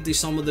upgraded to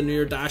some of the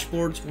newer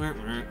dashboards,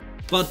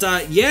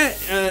 but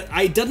yeah,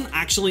 I didn't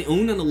actually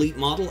own an Elite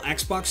model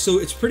Xbox, so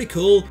it's pretty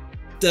cool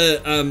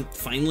to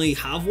finally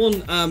have one.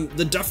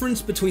 The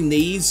difference between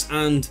these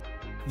and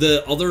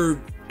the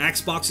other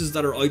Xboxes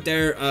that are out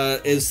there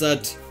is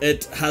that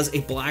it has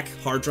a black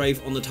hard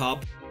drive on the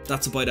top.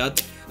 That's about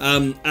it.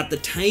 At the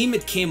time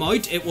it came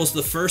out, it was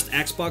the first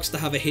Xbox to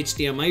have a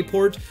HDMI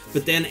port,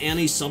 but then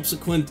any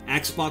subsequent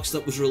Xbox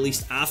that was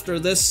released after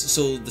this,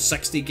 so the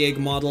 60 gig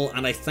model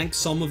and I think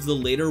some of the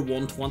later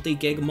 120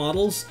 gig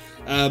models,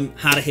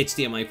 had a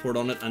HDMI port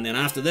on it, and then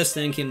after this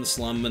then came the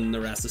Slim, and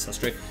the rest is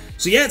history.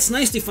 So yeah, it's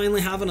nice to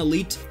finally have an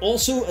Elite.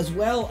 Also, as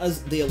well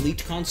as the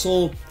Elite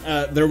console,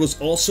 there was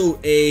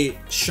also a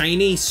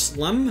shiny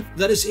Slim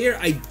that is here.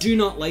 I do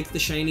not like the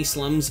shiny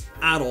Slims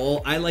at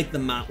all. I like the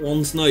matte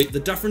ones. Now, the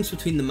difference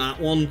between the matte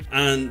one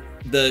and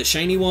the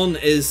shiny one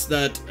is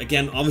that,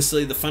 again,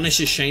 obviously the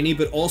finish is shiny,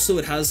 but also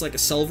it has like a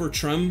silver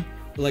trim,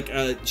 like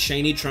a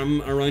shiny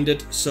trim around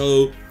it.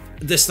 So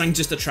this thing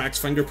just attracts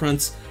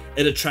fingerprints,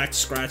 it attracts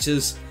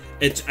scratches.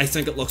 I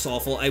think it looks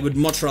awful. I would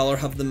much rather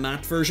have the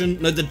matte version.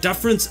 Now the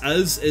difference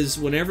is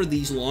whenever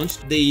these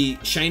launched, the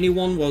shiny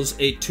one was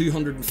a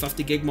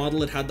 250 gig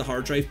model. It had the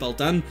hard drive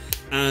built in,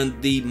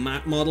 and the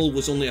matte model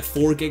was only a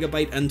 4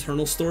 gigabyte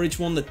internal storage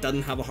one that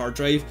didn't have a hard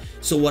drive.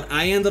 So what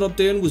I ended up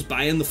doing was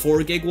buying the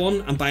 4 gig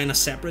one and buying a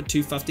separate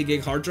 250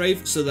 gig hard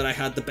drive, so that I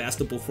had the best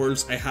of both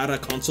worlds. I had a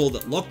console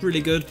that looked really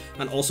good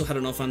and also had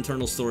enough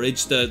internal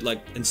storage to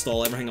like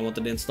install everything I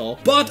wanted to install.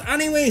 But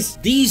anyways,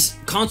 these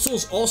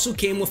consoles also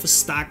came with a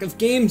stack of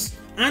games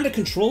and a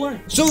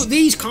controller. So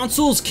these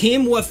consoles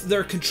came with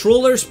their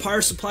controllers,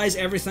 power supplies,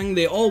 everything.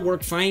 They all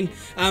work fine.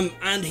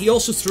 And he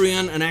also threw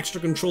in an extra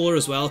controller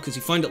as well because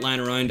he found it lying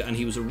around, and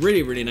he was a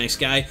really nice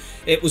guy.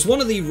 It was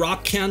one of the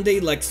Rock Candy,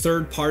 like,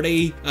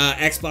 third-party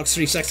Xbox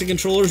 360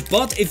 controllers.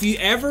 But if you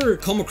ever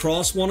come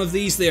across one of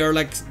these, they are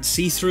like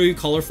see-through,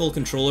 colorful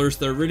controllers.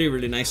 They're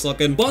really nice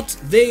looking, but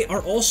they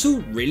are also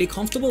really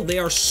comfortable. They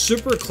are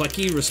super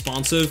clicky,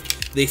 responsive.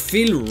 They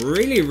feel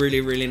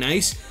really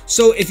nice.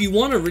 So if you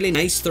want a really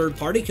nice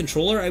third-party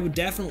controller, I would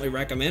definitely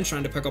recommend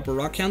trying to pick up a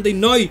Rock Candy.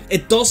 Now,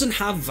 it doesn't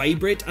have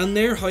vibrate in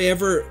there.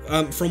 However,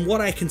 from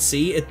what I can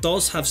see, it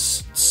does have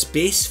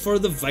space for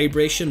the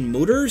vibration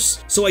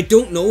motors. So I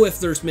don't know if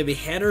there's maybe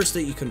headers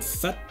that you can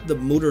fit the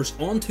motors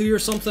onto or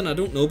something. I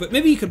don't know, but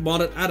maybe you could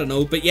mod it. I don't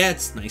know. But yeah,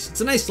 it's nice.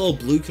 It's a nice little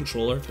blue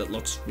controller that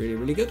looks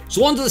really good.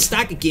 So on to the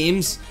stack of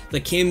games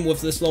that came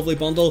with this lovely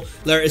bundle.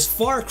 There is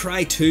Far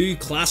Cry 2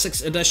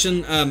 Classics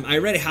Edition.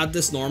 I already had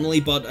this normally,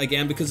 but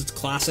again, because it's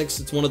classics,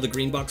 it's one of the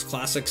green box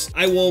classics,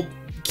 I will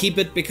keep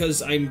it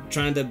because I'm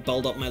trying to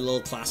build up my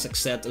little classic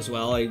set as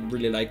well. I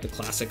really like the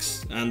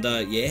classics, and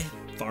yeah,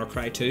 Far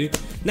Cry 2.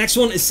 Next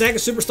one is Sega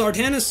Superstar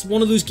Tennis,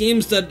 one of those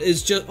games that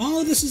is just,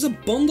 oh, this is a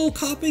bundle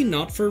copy,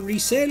 not for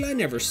resale. I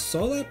never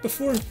saw that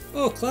before.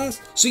 Oh,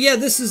 class. So yeah,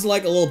 this is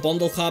like a little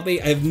bundle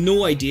copy. I have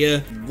no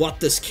idea what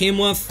this came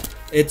with.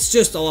 It's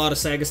just a lot of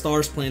Sega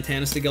stars playing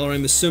tennis together.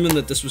 I'm assuming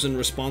that this was in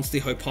response to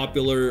how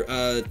popular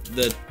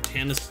the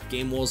tennis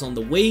game was on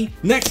the Wii.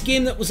 Next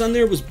game that was on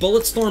there was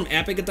Bulletstorm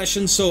Epic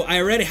Edition. So I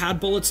already had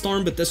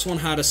Bulletstorm, but this one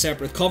had a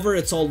separate cover.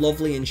 It's all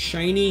lovely and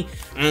shiny,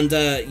 and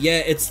yeah,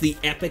 it's the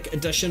Epic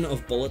Edition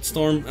of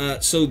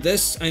Bulletstorm. So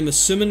this, I'm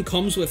assuming,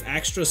 comes with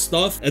extra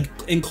stuff. It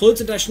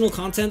includes additional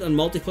content and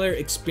multiplayer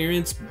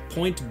experience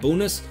point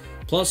bonus.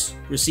 Plus,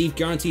 receive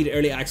guaranteed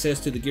early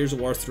access to the Gears of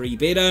War 3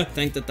 beta. I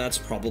think that that's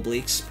probably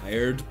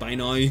expired by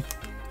now.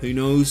 Who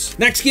knows?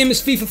 Next game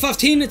is FIFA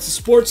 15. It's a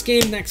sports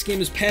game. Next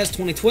game is PES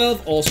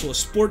 2012, also a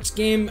sports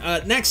game.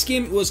 Next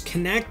game was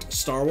Kinect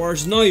Star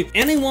Wars. Now,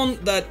 anyone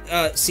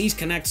that sees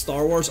Kinect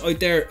Star Wars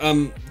out there,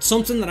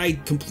 something that I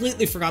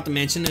completely forgot to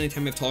mention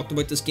anytime I've talked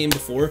about this game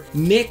before,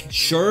 make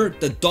sure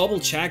to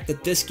double check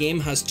that this game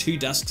has 2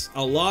 discs.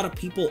 A lot of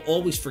people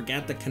always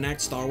forget that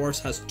Kinect Star Wars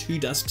has 2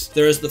 discs.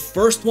 There is the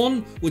first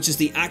one, which is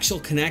the actual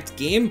Kinect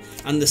game,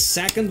 and the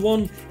second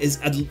one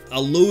is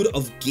a load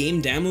of game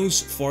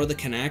demos for the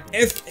Kinect.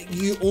 If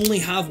you only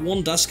have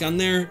 1 disc on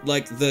there,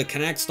 like the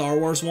Kinect Star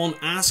Wars one,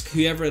 ask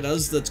whoever it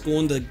is that's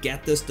going to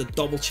get this to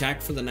double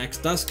check for the next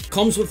disc.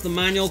 Comes with the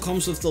manual,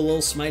 comes with the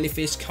little smiley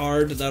face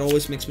card. That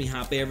always makes me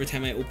happy every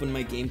time I open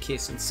my game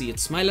case and see it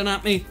smiling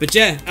at me. But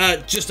yeah,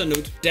 just a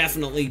note,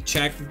 definitely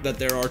check that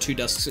there are 2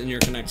 discs in your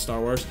Kinect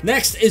Star Wars.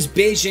 Next is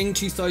Beijing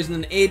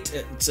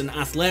 2008. It's an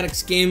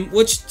athletics game,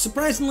 which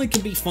surprisingly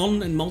can be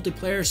fun in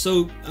multiplayer,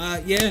 so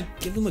yeah,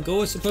 give them a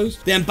go, I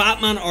suppose. Then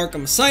Batman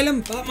Arkham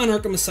Asylum. Batman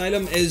Arkham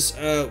Asylum is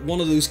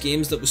one of those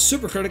games that was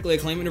super critically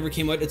acclaimed whenever it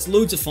came out. It's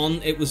loads of fun.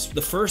 It was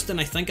the first in,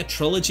 I think, a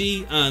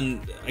trilogy,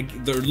 and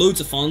they're loads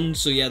of fun.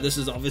 So yeah, this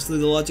is obviously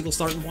the logical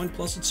starting point.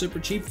 Plus, it's super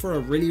cheap for a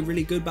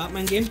really good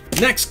Batman game.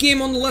 Next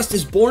game on the list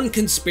is Bourne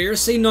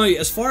Conspiracy. Now,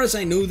 as far as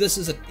I know, this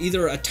is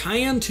either a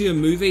tie-in to a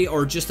movie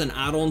or just an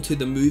add-on to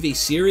the movie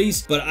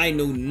series, but I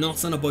know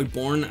nothing about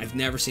Bourne. I've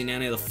never seen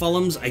any of the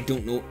films. I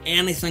don't know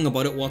anything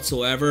about it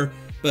whatsoever.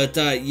 But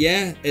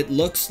yeah, it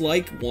looks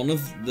like one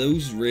of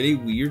those really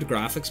weird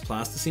graphics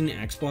plasticine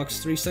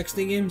Xbox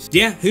 360 games.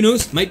 Yeah, who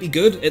knows? Might be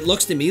good. It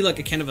looks to me like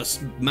a kind of a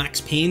Max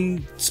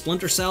Payne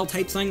Splinter Cell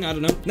type thing. I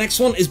don't know. Next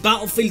one is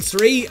Battlefield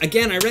 3.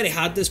 Again, I already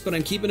had this, but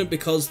I'm keeping it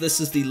because this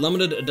is the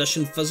limited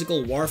edition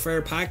physical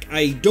warfare pack.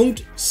 I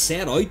don't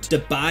set out to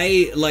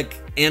buy like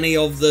any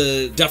of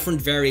the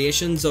different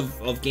variations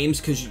of games,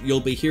 because you'll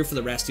be here for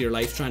the rest of your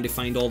life trying to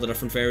find all the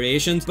different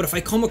variations. But if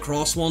I come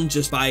across one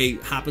just by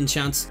happen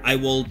chance, I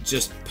will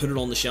just put it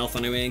on the shelf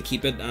anyway and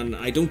keep it. And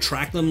I don't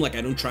track them, like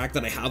I don't track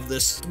that I have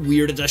this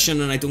weird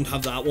edition and I don't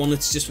have that one.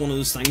 It's just one of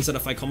those things that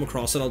if I come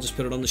across it, I'll just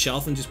put it on the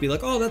shelf and just be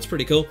like, oh, that's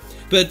pretty cool.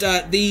 But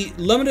the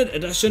limited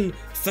edition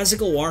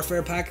physical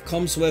warfare pack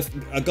comes with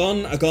a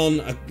gun,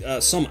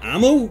 some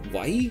ammo,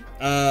 why?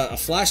 A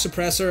flash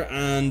suppressor,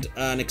 and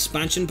an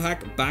expansion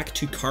pack back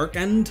to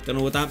Kirkend. Don't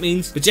know what that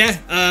means. But yeah,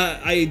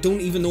 I don't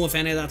even know if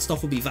any of that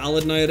stuff will be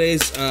valid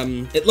nowadays.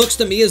 It looks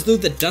to me as though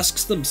the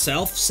discs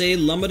themselves say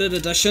limited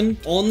edition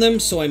on them,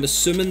 so I'm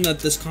assuming that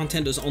this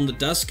content is on the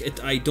disc.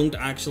 I don't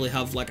actually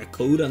have like a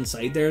code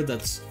inside there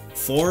that's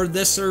for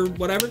this or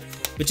whatever.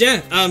 But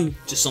yeah,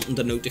 just something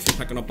to note if you're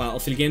picking up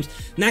Battlefield games.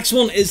 Next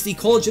one is the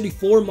Call of Duty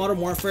 4 Modern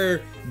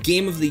Warfare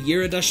Game of the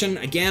Year edition.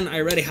 Again, I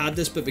already had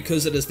this, but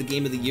because it is the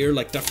Game of the Year,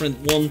 like different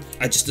one,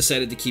 I just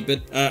decided to keep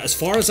it. As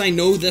far as I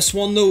know, this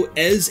one though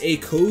is a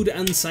code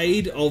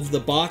inside of the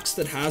box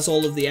that has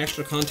all of the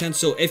extra content.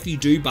 So if you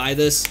do buy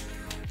this,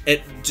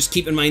 just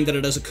keep in mind that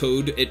it is a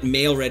code. It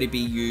may already be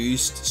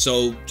used,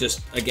 so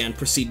just again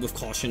proceed with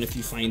caution if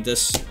you find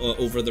this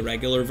over the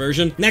regular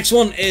version. Next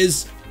one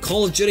is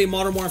Call of Duty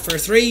Modern Warfare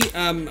 3.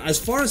 As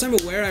far as I'm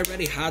aware, I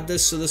already had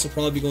this, so this will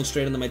probably be going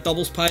straight into my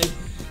doubles pile.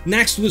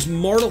 Next was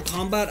Mortal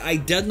Kombat. I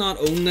did not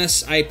own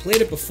this. I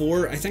played it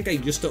before. I think I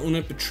used to own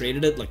it, but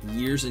traded it like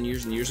years and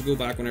years and years ago,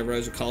 back whenever I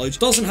was at college.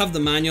 Doesn't have the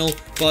manual,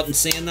 but in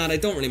saying that, I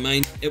don't really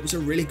mind. It was a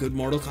really good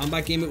Mortal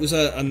Kombat game. It was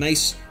a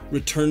nice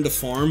return to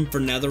form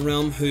for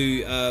NetherRealm,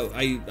 who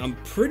I'm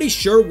pretty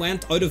sure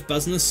went out of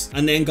business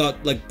and then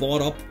got like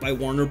bought up by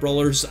Warner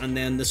Brothers, and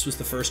then this was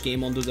the first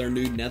game under their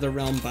new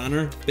NetherRealm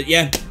banner. But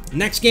yeah,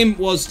 next game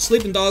was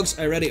Sleeping Dogs.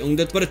 I already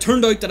owned it, but it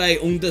turned out that I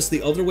owned this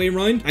the other way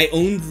around. I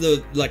owned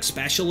the like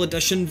special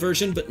edition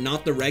version, but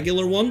not the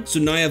regular one. So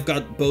now I've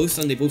got both,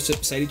 and they both sit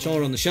beside each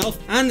other on the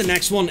shelf. And the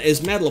next one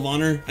is Medal of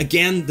Honor.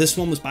 Again, this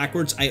one was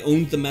backwards. I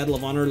owned the Medal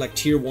of Honor like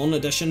tier 1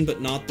 edition,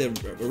 but not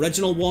the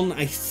original one,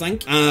 I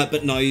think.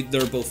 But now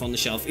they're both on the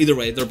shelf. Either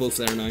way, they're both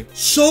there now.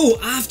 So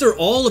after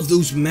all of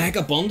those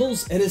mega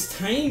bundles, it is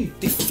time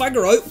to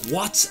figure out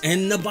what's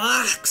in the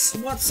box.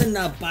 What's in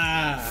the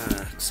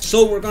box?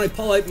 So we're going to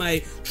pull out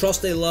my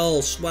trusty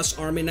little Swiss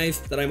Army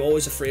knife that I'm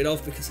always afraid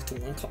of because I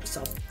don't want to cut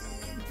myself.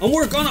 And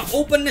we're gonna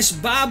open this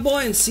bad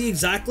boy and see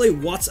exactly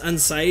what's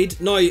inside.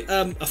 Now,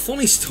 a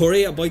funny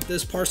story about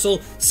this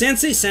parcel.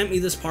 Sensei sent me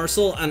this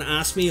parcel and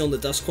asked me on the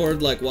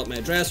Discord like what my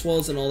address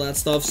was and all that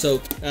stuff.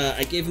 So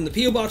I gave him the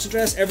PO box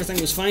address,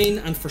 everything was fine.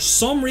 And for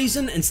some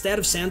reason, instead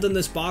of sending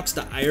this box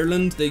to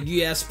Ireland, the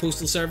US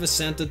Postal Service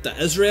sent it to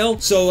Israel.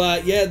 So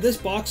yeah, this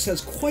box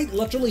has quite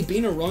literally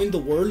been around the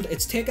world.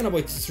 It's taken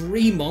about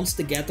 3 months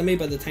to get to me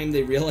by the time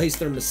they realized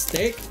their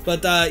mistake.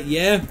 But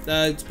yeah,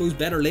 I suppose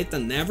better late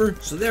than never.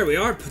 So there we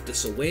are. Put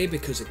this away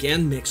because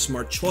again, make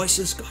smart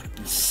choices, gotta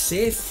be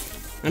safe.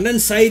 And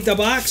inside the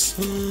box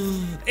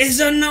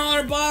is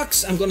another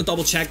box. I'm gonna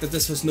double check that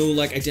this has no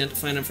like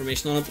identifying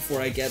information on it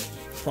before I get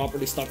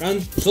properly stuck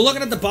on. So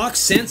looking at the box,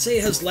 Sensei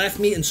has left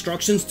me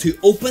instructions to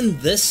open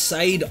this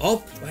side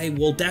up. I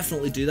will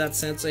definitely do that,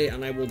 Sensei,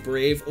 and I will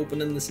brave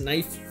opening this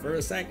knife for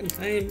a second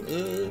time.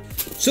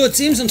 So it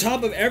seems on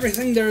top of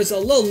everything there is a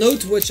little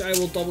note which I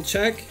will double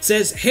check. It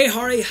says, "Hey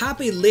Harry,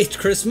 happy late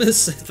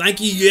Christmas." Thank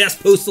you US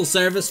Postal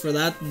Service for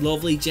that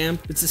lovely gem.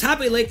 It says,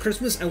 "Happy late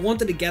Christmas. I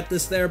wanted to get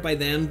this there by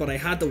then, but I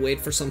had to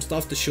wait for some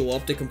stuff to show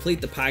up to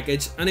complete the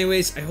package.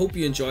 Anyways, I hope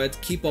you enjoy it.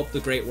 Keep up the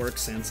great work,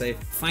 Sensei."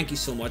 Thank you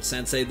so much,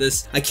 Sensei.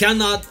 I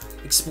cannot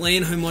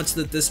explain how much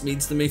that this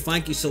means to me.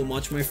 Thank you so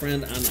much, my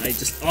friend, and I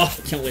just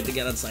can't wait to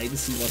get inside and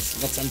see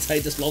what's inside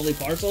this lovely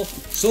parcel.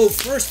 So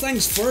first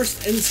things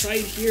first,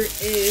 inside here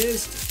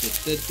is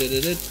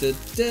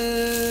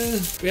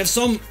we have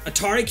some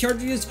Atari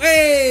cartridges.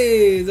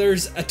 Hey,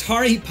 there's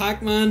Atari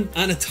Pac-Man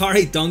and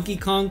Atari Donkey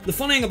Kong. The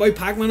funny thing about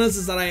Pac-Man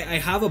is that I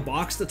have a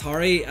boxed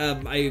Atari.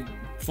 I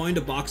found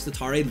a boxed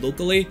Atari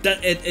locally.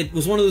 That it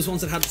was one of those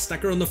ones that had a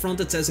sticker on the front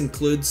that says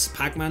includes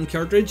Pac-Man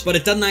cartridge, but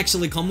it didn't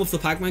actually come with the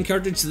Pac-Man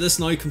cartridge. So this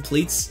now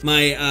completes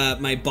my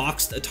my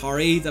boxed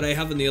Atari that I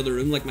have in the other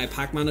room, like my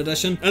Pac-Man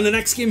edition. And the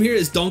next game here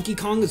is Donkey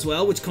Kong as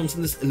well, which comes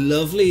in this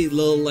lovely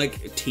little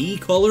like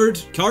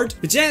tea-colored card.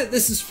 But yeah,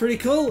 this is pretty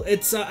cool.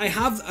 It's I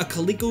have a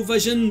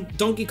ColecoVision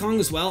Donkey Kong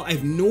as well. I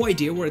have no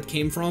idea where it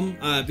came from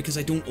because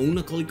I don't own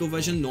a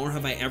ColecoVision, nor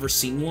have I ever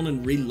seen one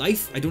in real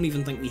life. I don't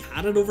even think we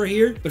had it over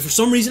here, but for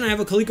some reason I have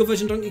a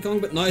ColecoVision Donkey Kong.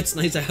 But now it's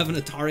nice I have an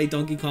Atari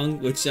Donkey Kong,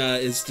 which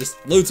is just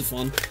loads of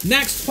fun.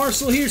 Next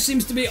parcel here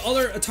seems to be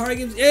other Atari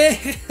games. Yeah,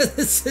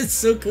 this is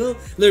so cool.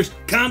 There's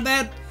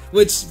Combat,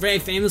 which very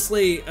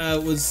famously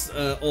was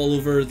all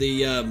over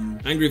the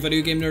Angry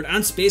Video Game Nerd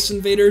and Space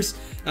Invaders.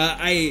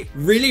 I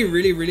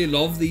really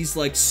love these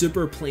like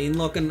super plain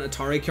looking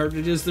Atari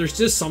cartridges. There's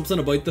just something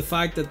about the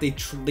fact that they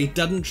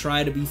didn't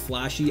try to be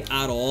flashy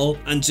at all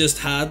and just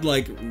had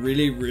like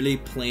really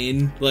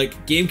plain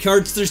like game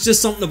cards. There's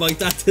just something about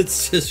that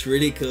that's just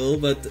really cool.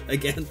 But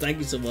again, thank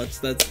you so much.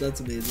 That's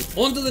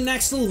amazing. On to the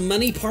next little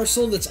mini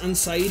parcel that's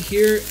inside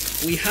here.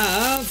 We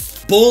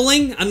have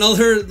bowling,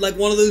 another like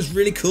one of those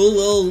really cool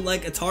little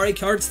like Atari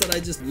cards that I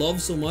just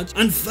love so much,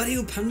 and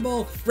video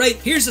pinball. Right,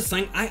 here's the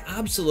thing, I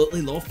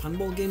absolutely love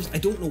pinball games. I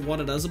don't know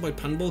what it is about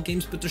pinball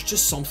games, but there's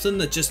just something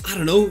that just, I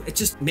don't know, it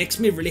just makes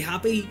me really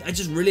happy. I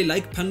just really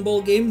like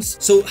pinball games.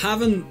 So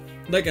having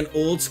like an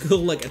old school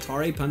like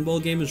Atari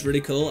pinball game is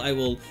really cool. I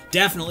will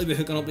definitely be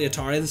hooking up the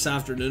Atari this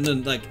afternoon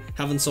and like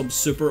having some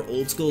super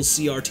old school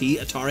CRT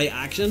Atari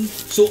action.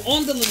 So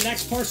on to the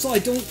next parcel.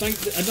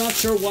 I'm not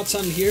sure what's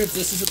on here, if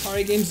this is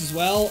Atari games as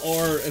well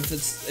or if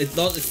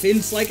it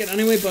feels like it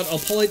anyway, but I'll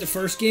pull out the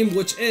first game,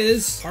 which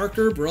is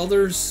Parker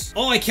Brothers.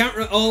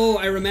 Oh,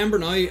 I remember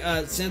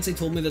now. Sensei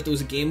told me that there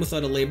was a game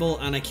without a label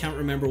and I can't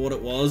remember what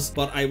it was,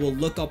 but I will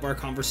look up our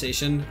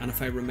conversation and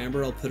if I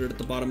remember I'll put it at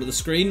the bottom of the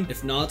screen.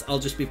 If not, I'll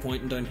just be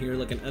pointing down here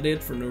like an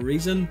idiot for no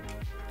reason.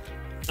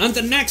 And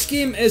the next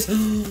game is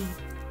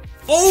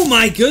oh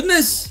my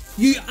goodness,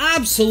 you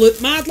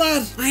absolute mad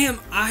lad, I am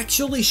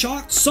actually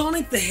shocked.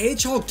 Sonic the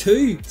Hedgehog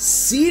 2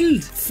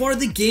 sealed for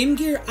the Game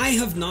Gear. I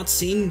have not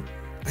seen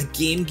a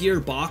Game Gear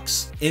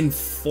box in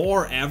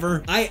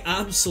forever. I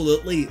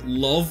absolutely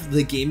love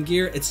the Game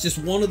Gear. It's just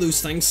one of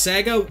those things.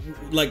 Sega,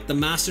 like the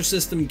Master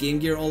System, Game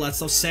Gear, all that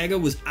stuff, Sega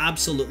was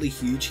absolutely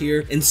huge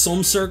here. In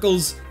some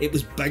circles, it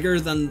was bigger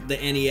than the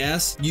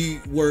NES.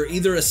 You were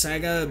either a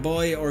Sega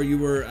boy or you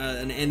were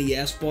an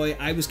NES boy.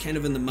 I was kind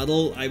of in the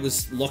middle. I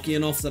was lucky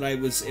enough that I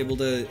was able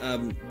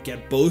to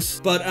get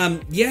both. But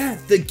yeah,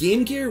 the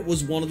Game Gear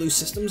was one of those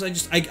systems.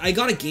 I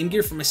got a Game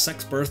Gear for my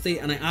 6th birthday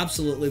and I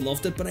absolutely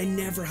loved it, but I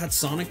never had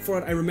Sonic for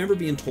it. I remember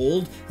being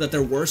told that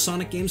there were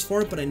Sonic games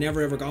for it, but I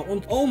never ever got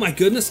one. Oh my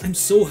goodness, I'm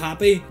so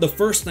happy. The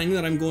first thing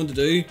that I'm going to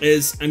do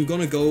is I'm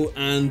going to go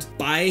and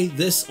buy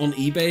this on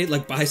eBay,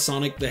 like buy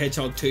Sonic the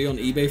Hedgehog 2 on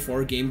eBay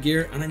for Game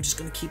Gear, and I'm just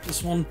going to keep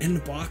this one in the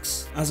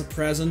box as a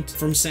present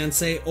from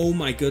Sensei. Oh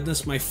my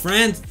goodness, my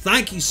friend,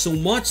 thank you so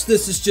much.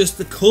 This is just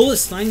the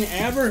coolest thing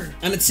ever.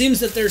 And it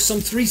seems that there's some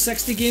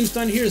 360 games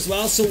down here as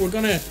well, so we're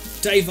going to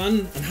dive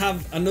in and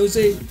have a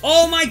nosy.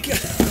 Oh my god.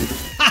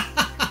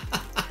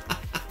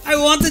 I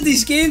wanted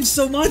these games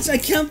so much. I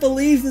can't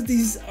believe that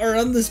these are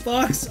on this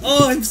box.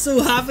 Oh, I'm so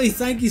happy.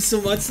 Thank you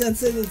so much,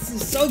 Sensei. This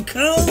is so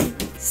cool.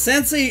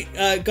 Sensei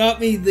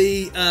got me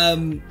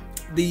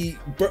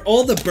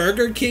all the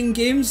Burger King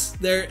games.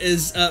 There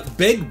is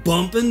Big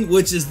Bumpin',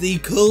 which is the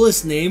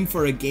coolest name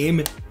for a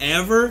game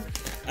ever.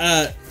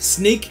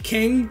 Sneak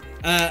King.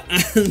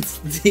 And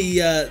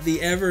the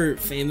ever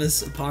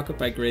famous Pocket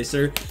Bike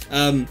Racer.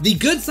 The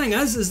good thing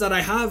is that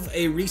I have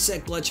a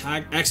reset glitch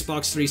hack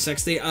Xbox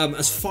 360.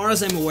 As far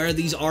as I'm aware,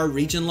 these are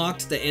region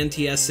locked to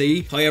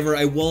NTSC. However,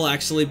 I will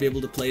actually be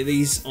able to play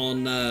these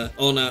on a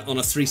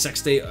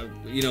 360.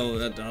 You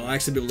know, I'll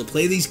actually be able to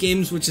play these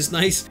games, which is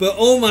nice. But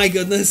oh my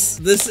goodness,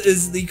 this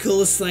is the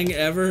coolest thing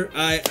ever.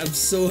 I am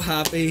so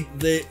happy.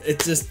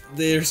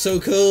 They're so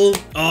cool.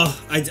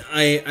 Oh,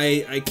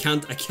 I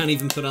can't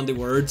even put on the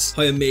words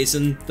how amazing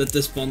that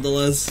this bundle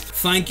is.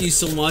 Thank you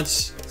so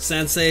much,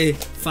 Sensei.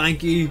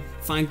 Thank you,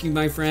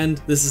 my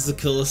friend. This is the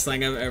coolest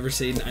thing I've ever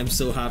seen. I'm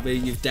so happy.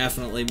 You've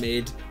definitely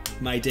made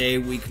my day,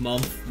 week,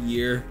 month,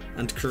 year,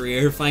 and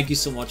career. Thank you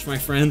so much, my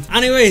friend.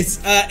 Anyways,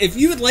 if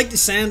you would like to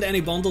send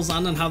any bundles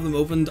on and have them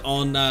opened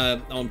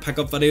on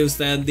pickup videos,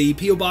 then the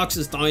PO box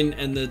is down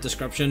in the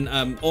description.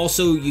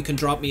 Also, you can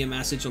drop me a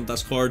message on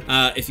Discord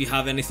if you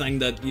have anything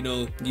that you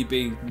know you'd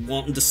be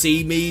wanting to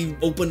see me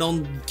open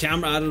on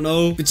camera. I don't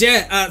know, but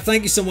yeah,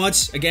 thank you so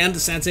much again to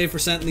Sensei for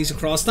sending these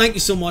across. Thank you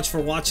so much for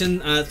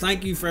watching.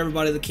 Thank you for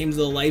everybody that came to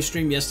the live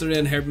stream yesterday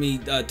and heard me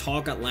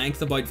talk at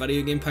length about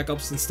video game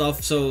pickups and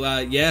stuff. So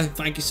yeah,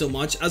 thank you so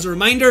much. As a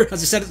reminder,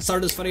 as I said at the start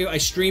of this video, I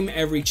stream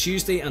every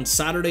Tuesday and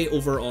Saturday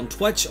over on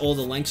Twitch. All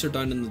the links are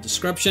down in the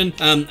description.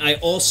 I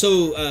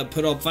also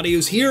put up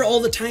videos here all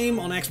the time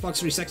on Xbox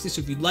 360,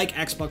 so if you'd like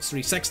Xbox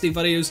 360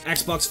 videos,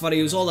 Xbox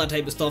videos, all that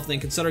type of stuff, then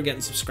consider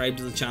getting subscribed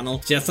to the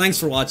channel. So yeah, thanks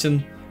for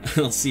watching,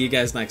 and I'll see you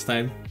guys next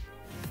time.